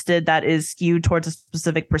ingested that is skewed towards a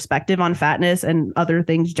specific perspective on fatness and other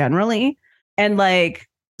things generally. And like,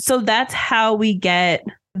 so that's how we get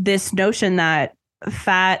this notion that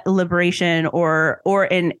fat liberation or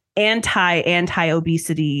an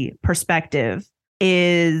anti-obesity perspective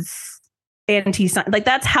is anti-science. Like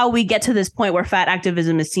that's how we get to this point where fat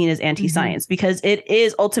activism is seen as anti-science, because it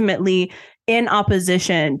is ultimately in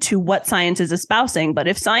opposition to what science is espousing. But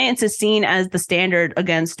if science is seen as the standard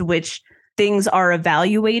against which things are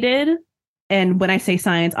evaluated, and when I say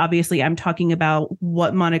science, obviously I'm talking about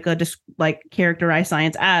what Monica just like characterized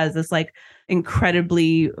science as, this like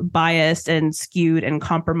incredibly biased and skewed and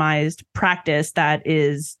compromised practice that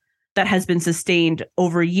has been sustained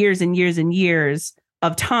over years and years and years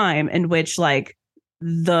of time, in which like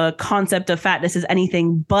the concept of fatness is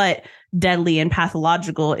anything but deadly and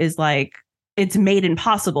pathological is like, it's made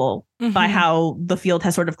impossible by how the field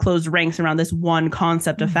has sort of closed ranks around this one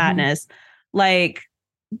concept of fatness. Like,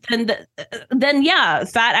 then yeah,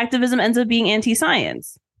 fat activism ends up being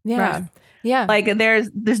anti-science. Yeah. Right? Yeah. Like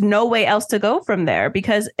there's no way else to go from there,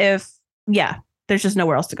 because there's just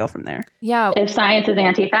nowhere else to go from there. Yeah. If science is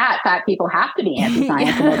anti-fat, fat people have to be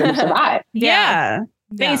anti-science in order to survive. Yeah.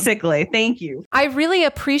 Basically. Thank you. I really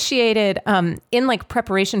appreciated, in like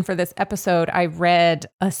preparation for this episode, I read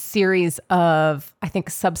a series of, I think,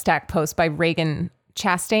 Substack posts by Reagan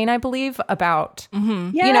Chastain, I believe, about,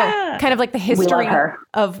 kind of like the history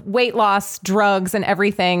of weight loss, drugs, and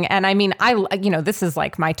everything. And I mean, this is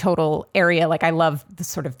like my total area. Like I love the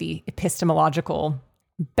sort of the epistemological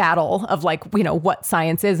battle of like, what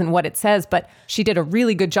science is and what it says. But she did a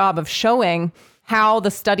really good job of showing how the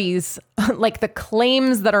studies, like the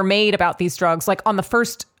claims that are made about these drugs, like in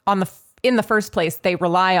the first place, they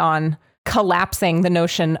rely on collapsing the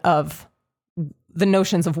notions of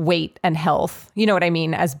weight and health, you know what I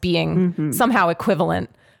mean, as being somehow equivalent.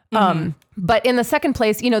 But in the second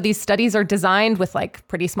place, these studies are designed with like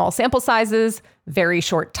pretty small sample sizes, very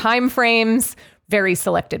short time frames, very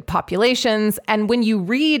selected populations. And when you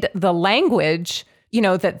read the language,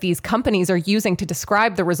 that these companies are using to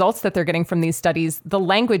describe the results that they're getting from these studies, the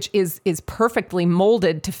language is perfectly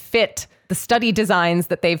molded to fit the study designs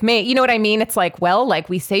that they've made. You know what I mean? It's like, well, like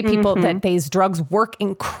we say people that these drugs work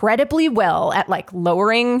incredibly well at like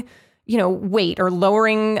lowering, weight or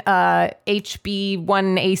lowering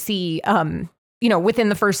HB1AC, within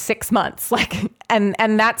the first 6 months. Like,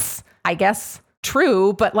 and that's, I guess,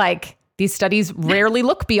 true, but like these studies rarely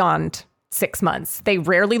look beyond 6 months. They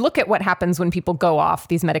rarely look at what happens when people go off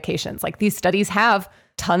these medications. Like these studies have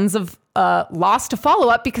tons of loss to follow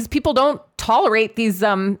up because people don't tolerate these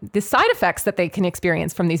side effects that they can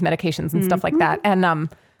experience from these medications and stuff like that. And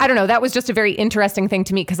I don't know, that was just a very interesting thing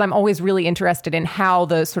to me because I'm always really interested in how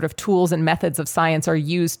the sort of tools and methods of science are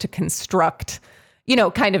used to construct,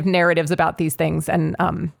 kind of narratives about these things. And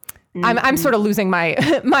I'm sort of losing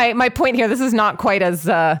my my point here. This is not quite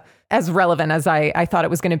as relevant as I thought it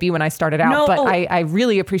was going to be when I started out, but I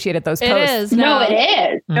really appreciated those posts. It is. No, it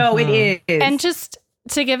is. No, it is. And just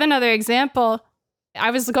to give another example, I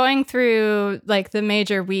was going through like the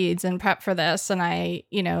major weeds in prep for this, and I,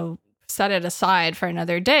 set it aside for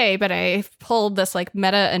another day, but I pulled this like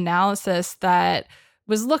meta-analysis that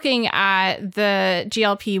was looking at the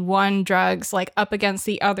GLP-1 drugs like up against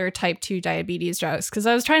the other type 2 diabetes drugs. Because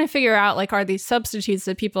I was trying to figure out like, are these substitutes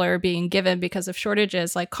that people are being given because of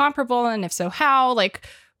shortages like comparable? And if so, how? Like,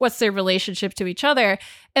 what's their relationship to each other?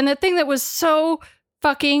 And the thing that was so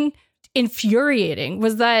fucking infuriating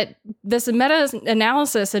was that this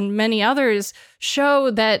meta-analysis and many others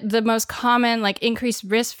show that the most common like increased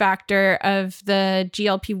risk factor of the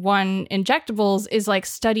GLP-1 injectables is like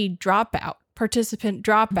study dropout, participant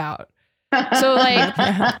dropout. So like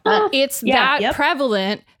it's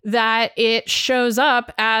prevalent that it shows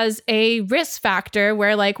up as a risk factor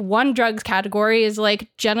where like one drug's category is like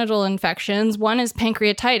genital infections, one is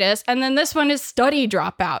pancreatitis, and then this one is study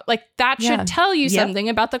dropout. Like that should tell you something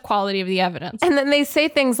about the quality of the evidence. And then they say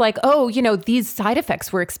things like, oh, these side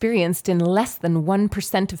effects were experienced in less than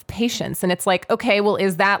 1% of patients. And it's like, okay, well,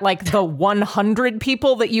 is that like the 100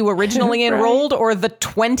 people that you originally enrolled or the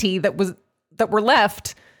 20 that were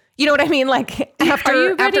left? You know what I mean? Like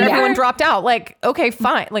after everyone dropped out, like, okay,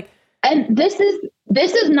 fine. Like, and this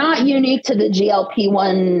is not unique to the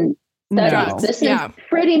GLP-1 studies. No. This is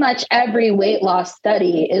pretty much every weight loss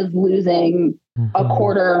study is losing a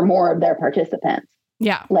quarter or more of their participants.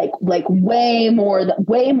 Yeah. Like way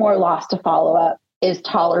more loss to follow up is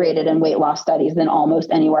tolerated in weight loss studies than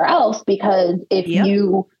almost anywhere else. Because if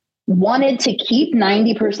you wanted to keep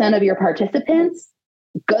 90% of your participants,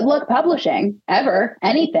 good luck publishing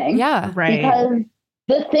anything. Yeah. Right. Because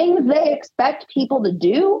the things they expect people to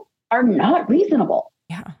do are not reasonable.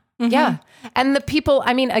 Yeah. Mm-hmm. Yeah. And the people,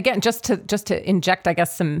 I mean, again, just to inject, I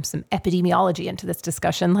guess, some epidemiology into this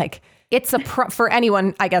discussion, like it's for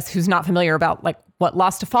anyone, I guess, who's not familiar about like what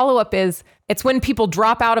loss to follow up is, it's when people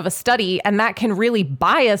drop out of a study, and that can really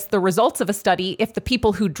bias the results of a study if the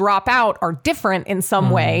people who drop out are different in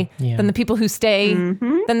some way than the people who stay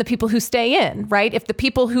in, right? If the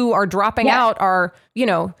people who are dropping out are,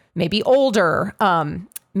 maybe older,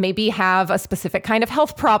 maybe have a specific kind of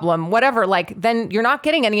health problem, whatever, like then you're not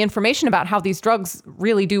getting any information about how these drugs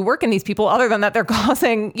really do work in these people other than that they're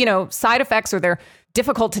causing, side effects or they're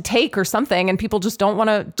difficult to take or something. And people just don't want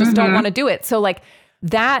to do it. So like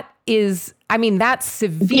that is, I mean, that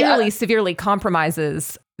severely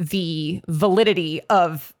compromises the validity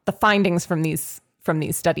of the findings from these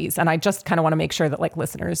studies. And I just kind of want to make sure that like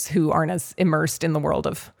listeners who aren't as immersed in the world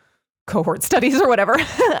of cohort studies or whatever,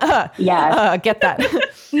 get that.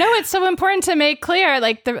 No, it's so important to make clear,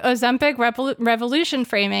 like the Ozempic revolution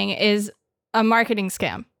framing is a marketing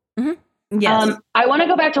scam. Mm-hmm. Yes. I want to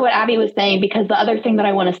go back to what Abby was saying, because the other thing that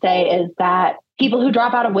I want to say is that people who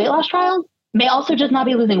drop out of weight loss trials may also just not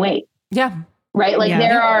be losing weight. Yeah. Right. Like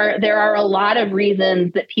there are a lot of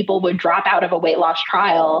reasons that people would drop out of a weight loss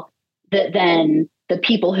trial that then the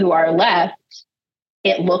people who are left,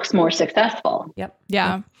 it looks more successful. Yep.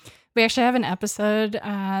 Yeah. We actually have an episode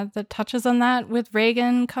that touches on that with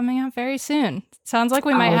Reagan coming out very soon. Sounds like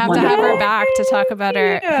we might have to have her back to talk about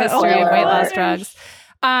her history of weight loss drugs.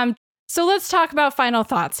 So let's talk about final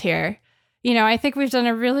thoughts here. I think we've done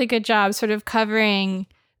a really good job sort of covering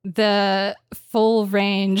the full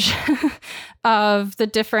range of the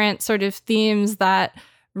different sort of themes that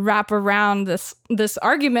wrap around this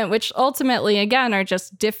argument, which ultimately, again, are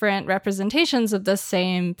just different representations of the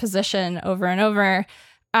same position over and over.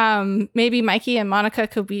 Maybe Mikey and Monica,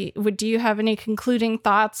 do you have any concluding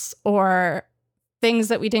thoughts or things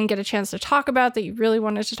that we didn't get a chance to talk about that you really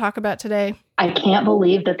wanted to talk about today? I can't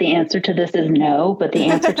believe that the answer to this is no, but the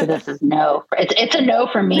answer to this is no. It's a no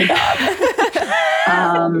for me, dog.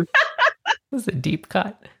 That was a deep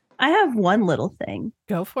cut. I have one little thing.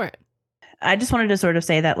 Go for it. I just wanted to sort of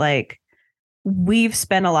say that, like, we've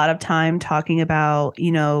spent a lot of time talking about,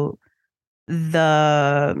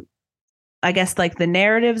 the I guess, like the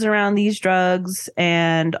narratives around these drugs,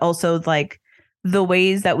 and also like the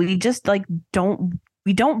ways that we just like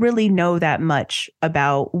we don't really know that much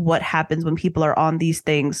about what happens when people are on these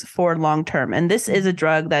things for long term. And this is a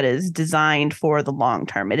drug that is designed for the long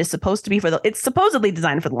term. It is supposed to be it's supposedly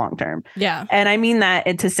designed for the long term. Yeah. And I mean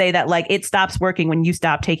that to say that like it stops working when you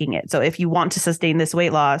stop taking it. So if you want to sustain this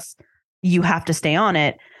weight loss, you have to stay on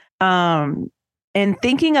it. And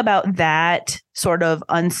thinking about that sort of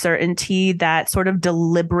uncertainty, that sort of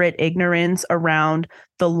deliberate ignorance around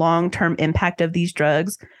the long-term impact of these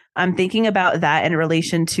drugs, I'm thinking about that in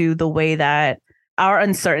relation to the way that our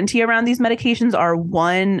uncertainty around these medications are,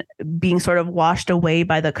 one, being sort of washed away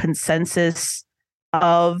by the consensus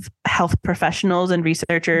of health professionals and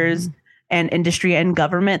researchers and industry and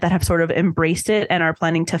government that have sort of embraced it and are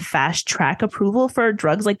planning to fast track approval for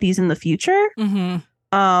drugs like these in the future.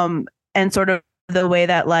 And sort of the way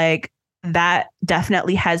that like that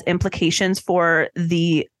definitely has implications for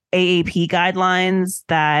the AAP guidelines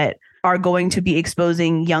that are going to be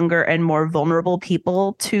exposing younger and more vulnerable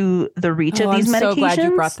people to the reach of these medications. I'm so glad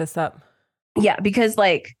you brought this up. Yeah, because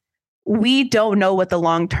like we don't know what the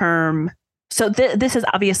long term. So this has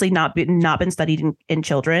obviously not been studied in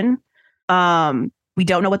children. We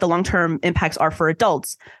don't know what the long term impacts are for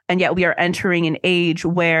adults, and yet we are entering an age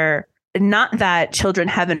where, not that children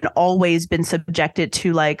haven't always been subjected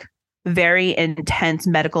to like very intense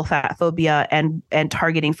medical fat phobia and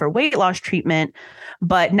targeting for weight loss treatment,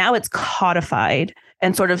 but now it's codified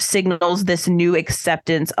and sort of signals this new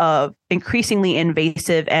acceptance of increasingly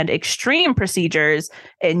invasive and extreme procedures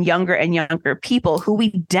in younger and younger people who we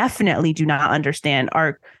definitely do not understand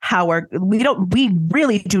we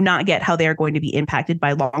really do not get how they're going to be impacted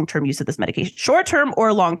by long-term use of this medication, short-term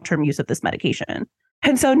or long-term use of this medication.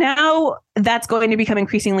 And so now that's going to become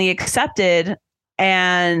increasingly accepted.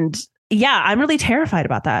 And yeah, I'm really terrified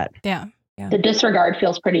about that. Yeah. The disregard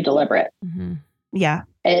feels pretty deliberate. Yeah.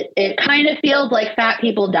 It kind of feels like fat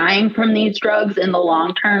people dying from these drugs in the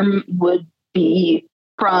long term would be,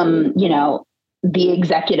 from, you know, the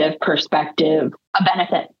executive perspective, a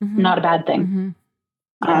benefit, not a bad thing.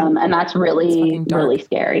 And that's really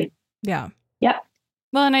scary. Yeah. Yeah.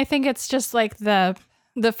 Well, and I think it's just like the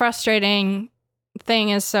frustrating thing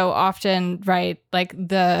is so often, right, like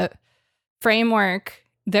the framework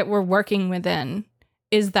that we're working within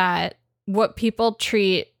is that what people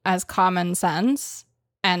treat as common sense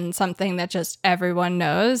and something that just everyone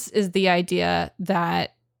knows is the idea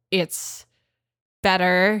that it's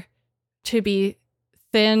better to be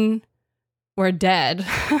thin or dead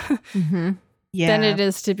than it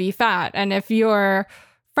is to be fat. And if your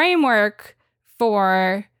framework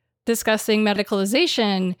for discussing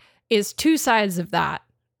medicalization is two sides of that,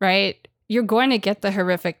 right, you're going to get the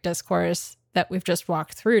horrific discourse that we've just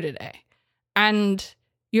walked through today. And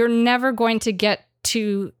you're never going to get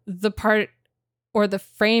to the part or the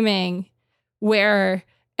framing where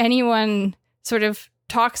anyone sort of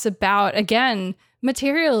talks about, again,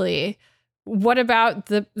 materially, what about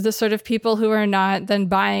the sort of people who are not then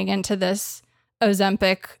buying into this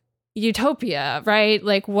Ozempic utopia, right?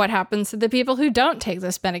 Like what happens to the people who don't take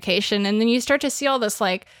this medication? And then you start to see all this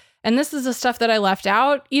like, and this is the stuff that I left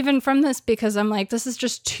out even from this because I'm like, this is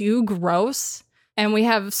just too gross. And we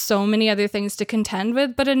have so many other things to contend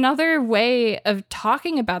with. But another way of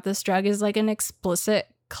talking about this drug is like an explicit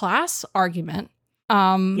class argument.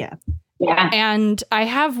 Yeah. And I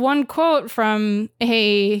have one quote from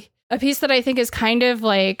a piece that I think is kind of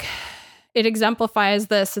like, it exemplifies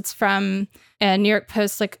this. It's from a New York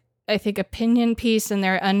Post, like I think opinion piece in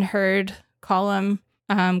their Unheard column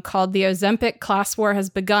called "The Ozempic Class War Has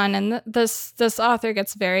Begun." And this author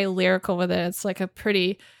gets very lyrical with it. It's like a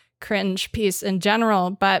pretty cringe piece in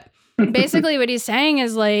general, but basically what he's saying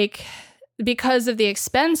is like, because of the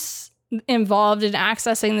expense involved in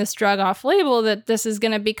accessing this drug off label, that this is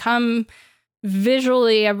going to become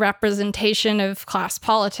visually a representation of class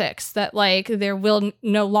politics, that like there will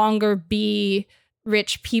no longer be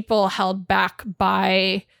rich people held back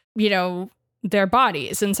by, you know, their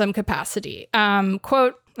bodies in some capacity.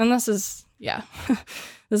 Quote, and this is,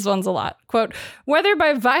 this one's a lot. Quote, "Whether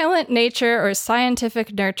by violent nature or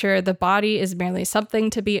scientific nurture, the body is merely something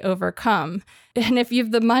to be overcome. And if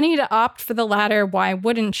you've the money to opt for the latter, why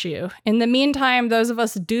wouldn't you? In the meantime, those of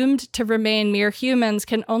us doomed to remain mere humans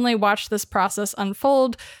can only watch this process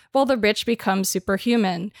unfold while the rich become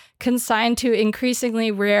superhuman, consigned to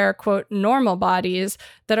increasingly rare, quote, normal bodies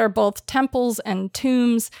that are both temples and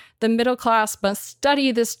tombs. The middle class must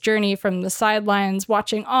study this journey from the sidelines,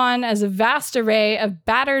 watching on as a vast array of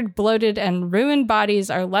battered, bloated, and ruined bodies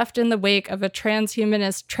are left in the wake of a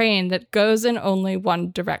transhumanist train that goes in only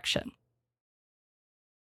one direction."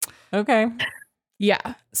 Okay.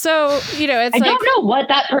 Yeah. So, it's I like, don't know what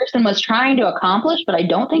that person was trying to accomplish, but I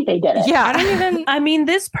don't think they did it. Yeah. I don't even, I mean,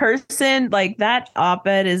 this person, like that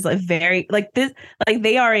op-ed is like very like this, like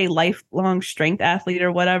they are a lifelong strength athlete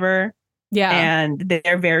or whatever. yeah. And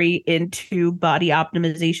they're very into body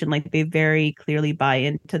optimization. Like they very clearly buy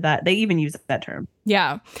into that. They even use that term.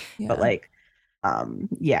 Yeah. But like,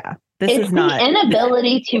 yeah, this It's is not the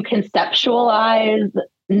inability to conceptualize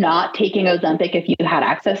not taking Ozempic if you had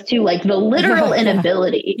access to, like, the literal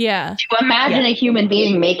inability Yeah. to imagine a human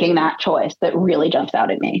being making that choice that really jumps out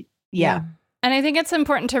at me. Yeah. And I think it's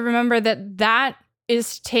important to remember that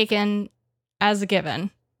is taken as a given,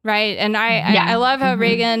 right? And I love how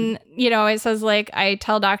Reagan, it says, like, I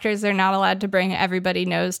tell doctors they're not allowed to bring everybody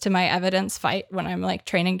knows to my evidence fight when I'm like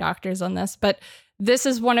training doctors on this. But this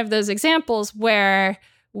is one of those examples where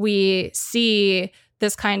we see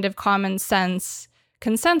this kind of common sense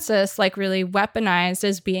consensus like really weaponized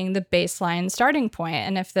as being the baseline starting point.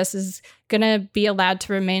 And if this is going to be allowed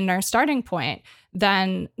to remain our starting point,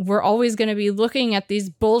 then we're always going to be looking at these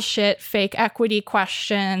bullshit fake equity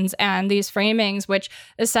questions and these framings, which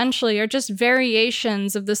essentially are just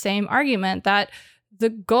variations of the same argument that the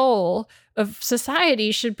goal of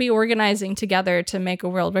society should be organizing together to make a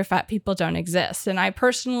world where fat people don't exist. And I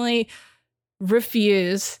personally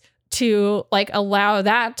refuse to like allow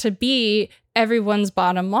that to be everyone's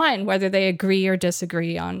bottom line, whether they agree or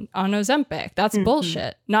disagree on Ozempic. That's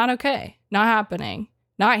bullshit. Not okay. Not happening.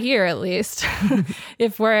 Not here, at least.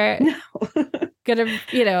 If we're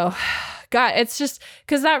gonna, God, it's just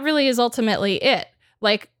because that really is ultimately it.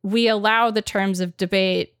 Like, we allow the terms of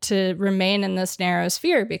debate to remain in this narrow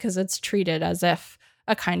sphere because it's treated as if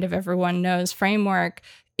a kind of everyone knows framework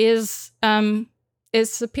is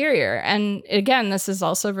superior. And again, this is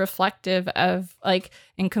also reflective of like,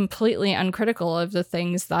 and completely uncritical of the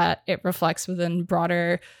things that it reflects within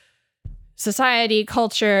broader society,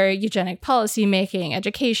 culture, eugenic policy making,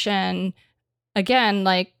 education. Again,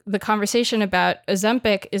 like the conversation about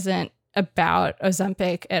Ozempic isn't about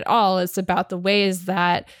Ozempic at all. It's about the ways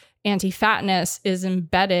that anti-fatness is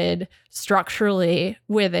embedded structurally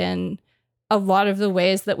within a lot of the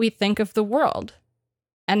ways that we think of the world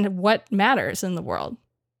and what matters in the world.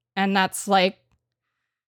 And that's like,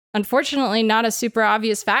 unfortunately, not a super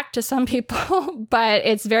obvious fact to some people, but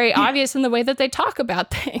it's very obvious in the way that they talk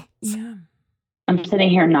about things. Yeah. I'm sitting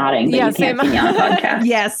here nodding, but you same. can't see me on a podcast.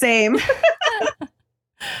 Yeah, same.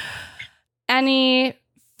 Any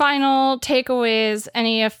final takeaways,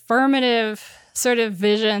 any affirmative sort of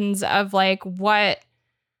visions of like what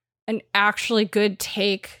an actually good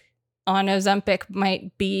take on Ozempic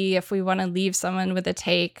might be if we want to leave someone with a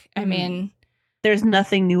take? I mean, There's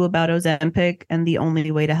nothing new about Ozempic, and the only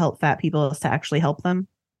way to help fat people is to actually help them.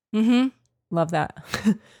 Love that.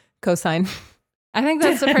 Cosign. I think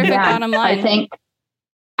that's the perfect bottom line. I think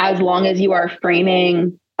as long as you are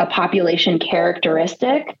framing a population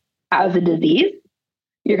characteristic as a disease,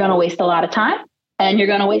 you're going to waste a lot of time and you're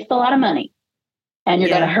going to waste a lot of money and you're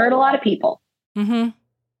going to hurt a lot of people.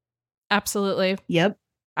 Absolutely. Yep.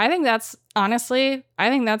 I think that's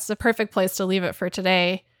the perfect place to leave it for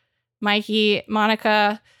today. Mikey,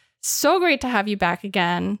 Monica, so great to have you back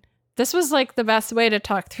again. This was like the best way to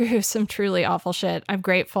talk through some truly awful shit. I'm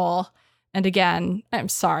grateful. And again, I'm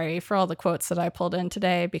sorry for all the quotes that I pulled in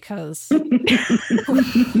today because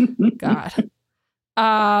God.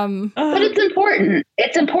 But it's important.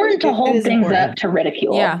 It's important to hold things up to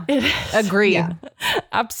ridicule. Yeah. Agreed. Yeah.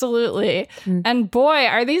 Absolutely. And boy,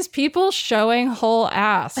 are these people showing whole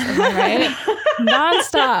ass. Am I right?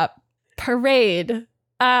 Nonstop parade.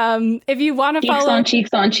 If you want to follow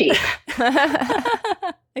cheeks on cheeks.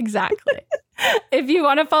 Exactly. If you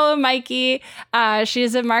want to follow Mikey, she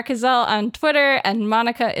is at Marquisele on Twitter, and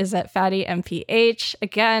Monica is at FattyMPH.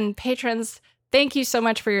 Again, patrons, thank you so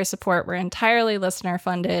much for your support. We're entirely listener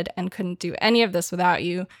funded and couldn't do any of this without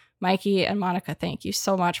you. Mikey and Monica, thank you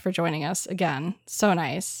so much for joining us again. So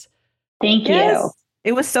nice. Thank you.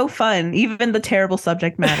 It was so fun. Even the terrible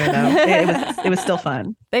subject matter, though, it was still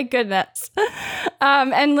fun. Thank goodness.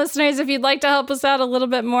 And listeners, if you'd like to help us out a little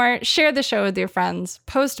bit more, share the show with your friends,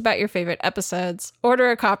 post about your favorite episodes, order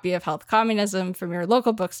a copy of Health Communism from your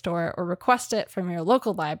local bookstore, or request it from your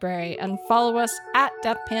local library, and follow us at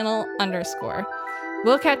DeathPanel_.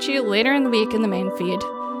 We'll catch you later in the week in the main feed.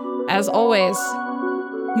 As always,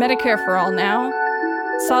 Medicare for all now,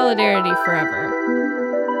 solidarity forever.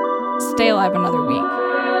 Stay alive another week.